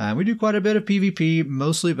 We do quite a bit of PvP,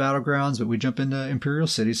 mostly Battlegrounds, but we jump into Imperial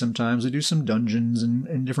City sometimes. We do some dungeons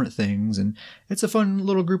and different things, and it's a fun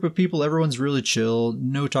little group of people. Everyone's really chill,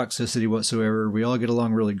 no toxicity whatsoever. We all get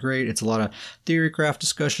along really great. It's a lot of theorycraft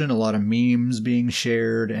discussion, a lot of memes being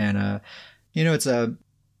shared, and it's in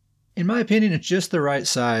my opinion, it's just the right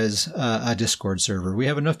size a Discord server. We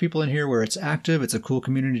have enough people in here where it's active. It's a cool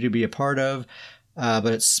community to be a part of.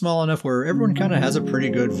 but it's small enough where everyone kind of has a pretty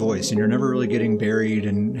good voice, and you're never really getting buried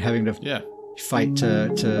and having to fight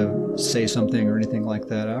to say something or anything like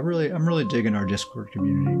that. I'm really digging our Discord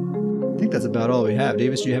community. I think that's about all we have.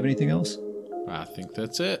 Davis, do you have anything else? I think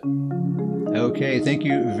that's it. Okay, thank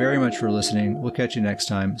you very much for listening. We'll catch you next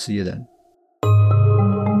time. See you then.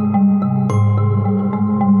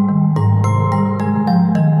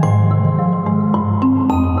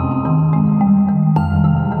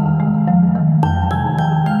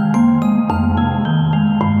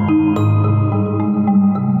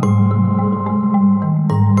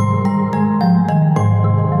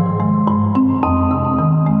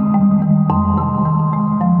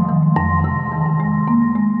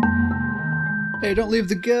 Hey, don't leave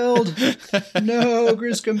the guild. No,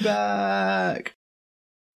 Grizz, come back.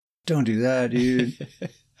 Don't do that, dude.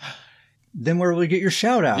 Then where will we get your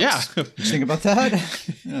shout outs? Yeah. You think about that?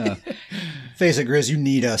 Face it, Grizz, you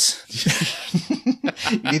need us.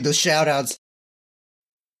 You need those shout outs.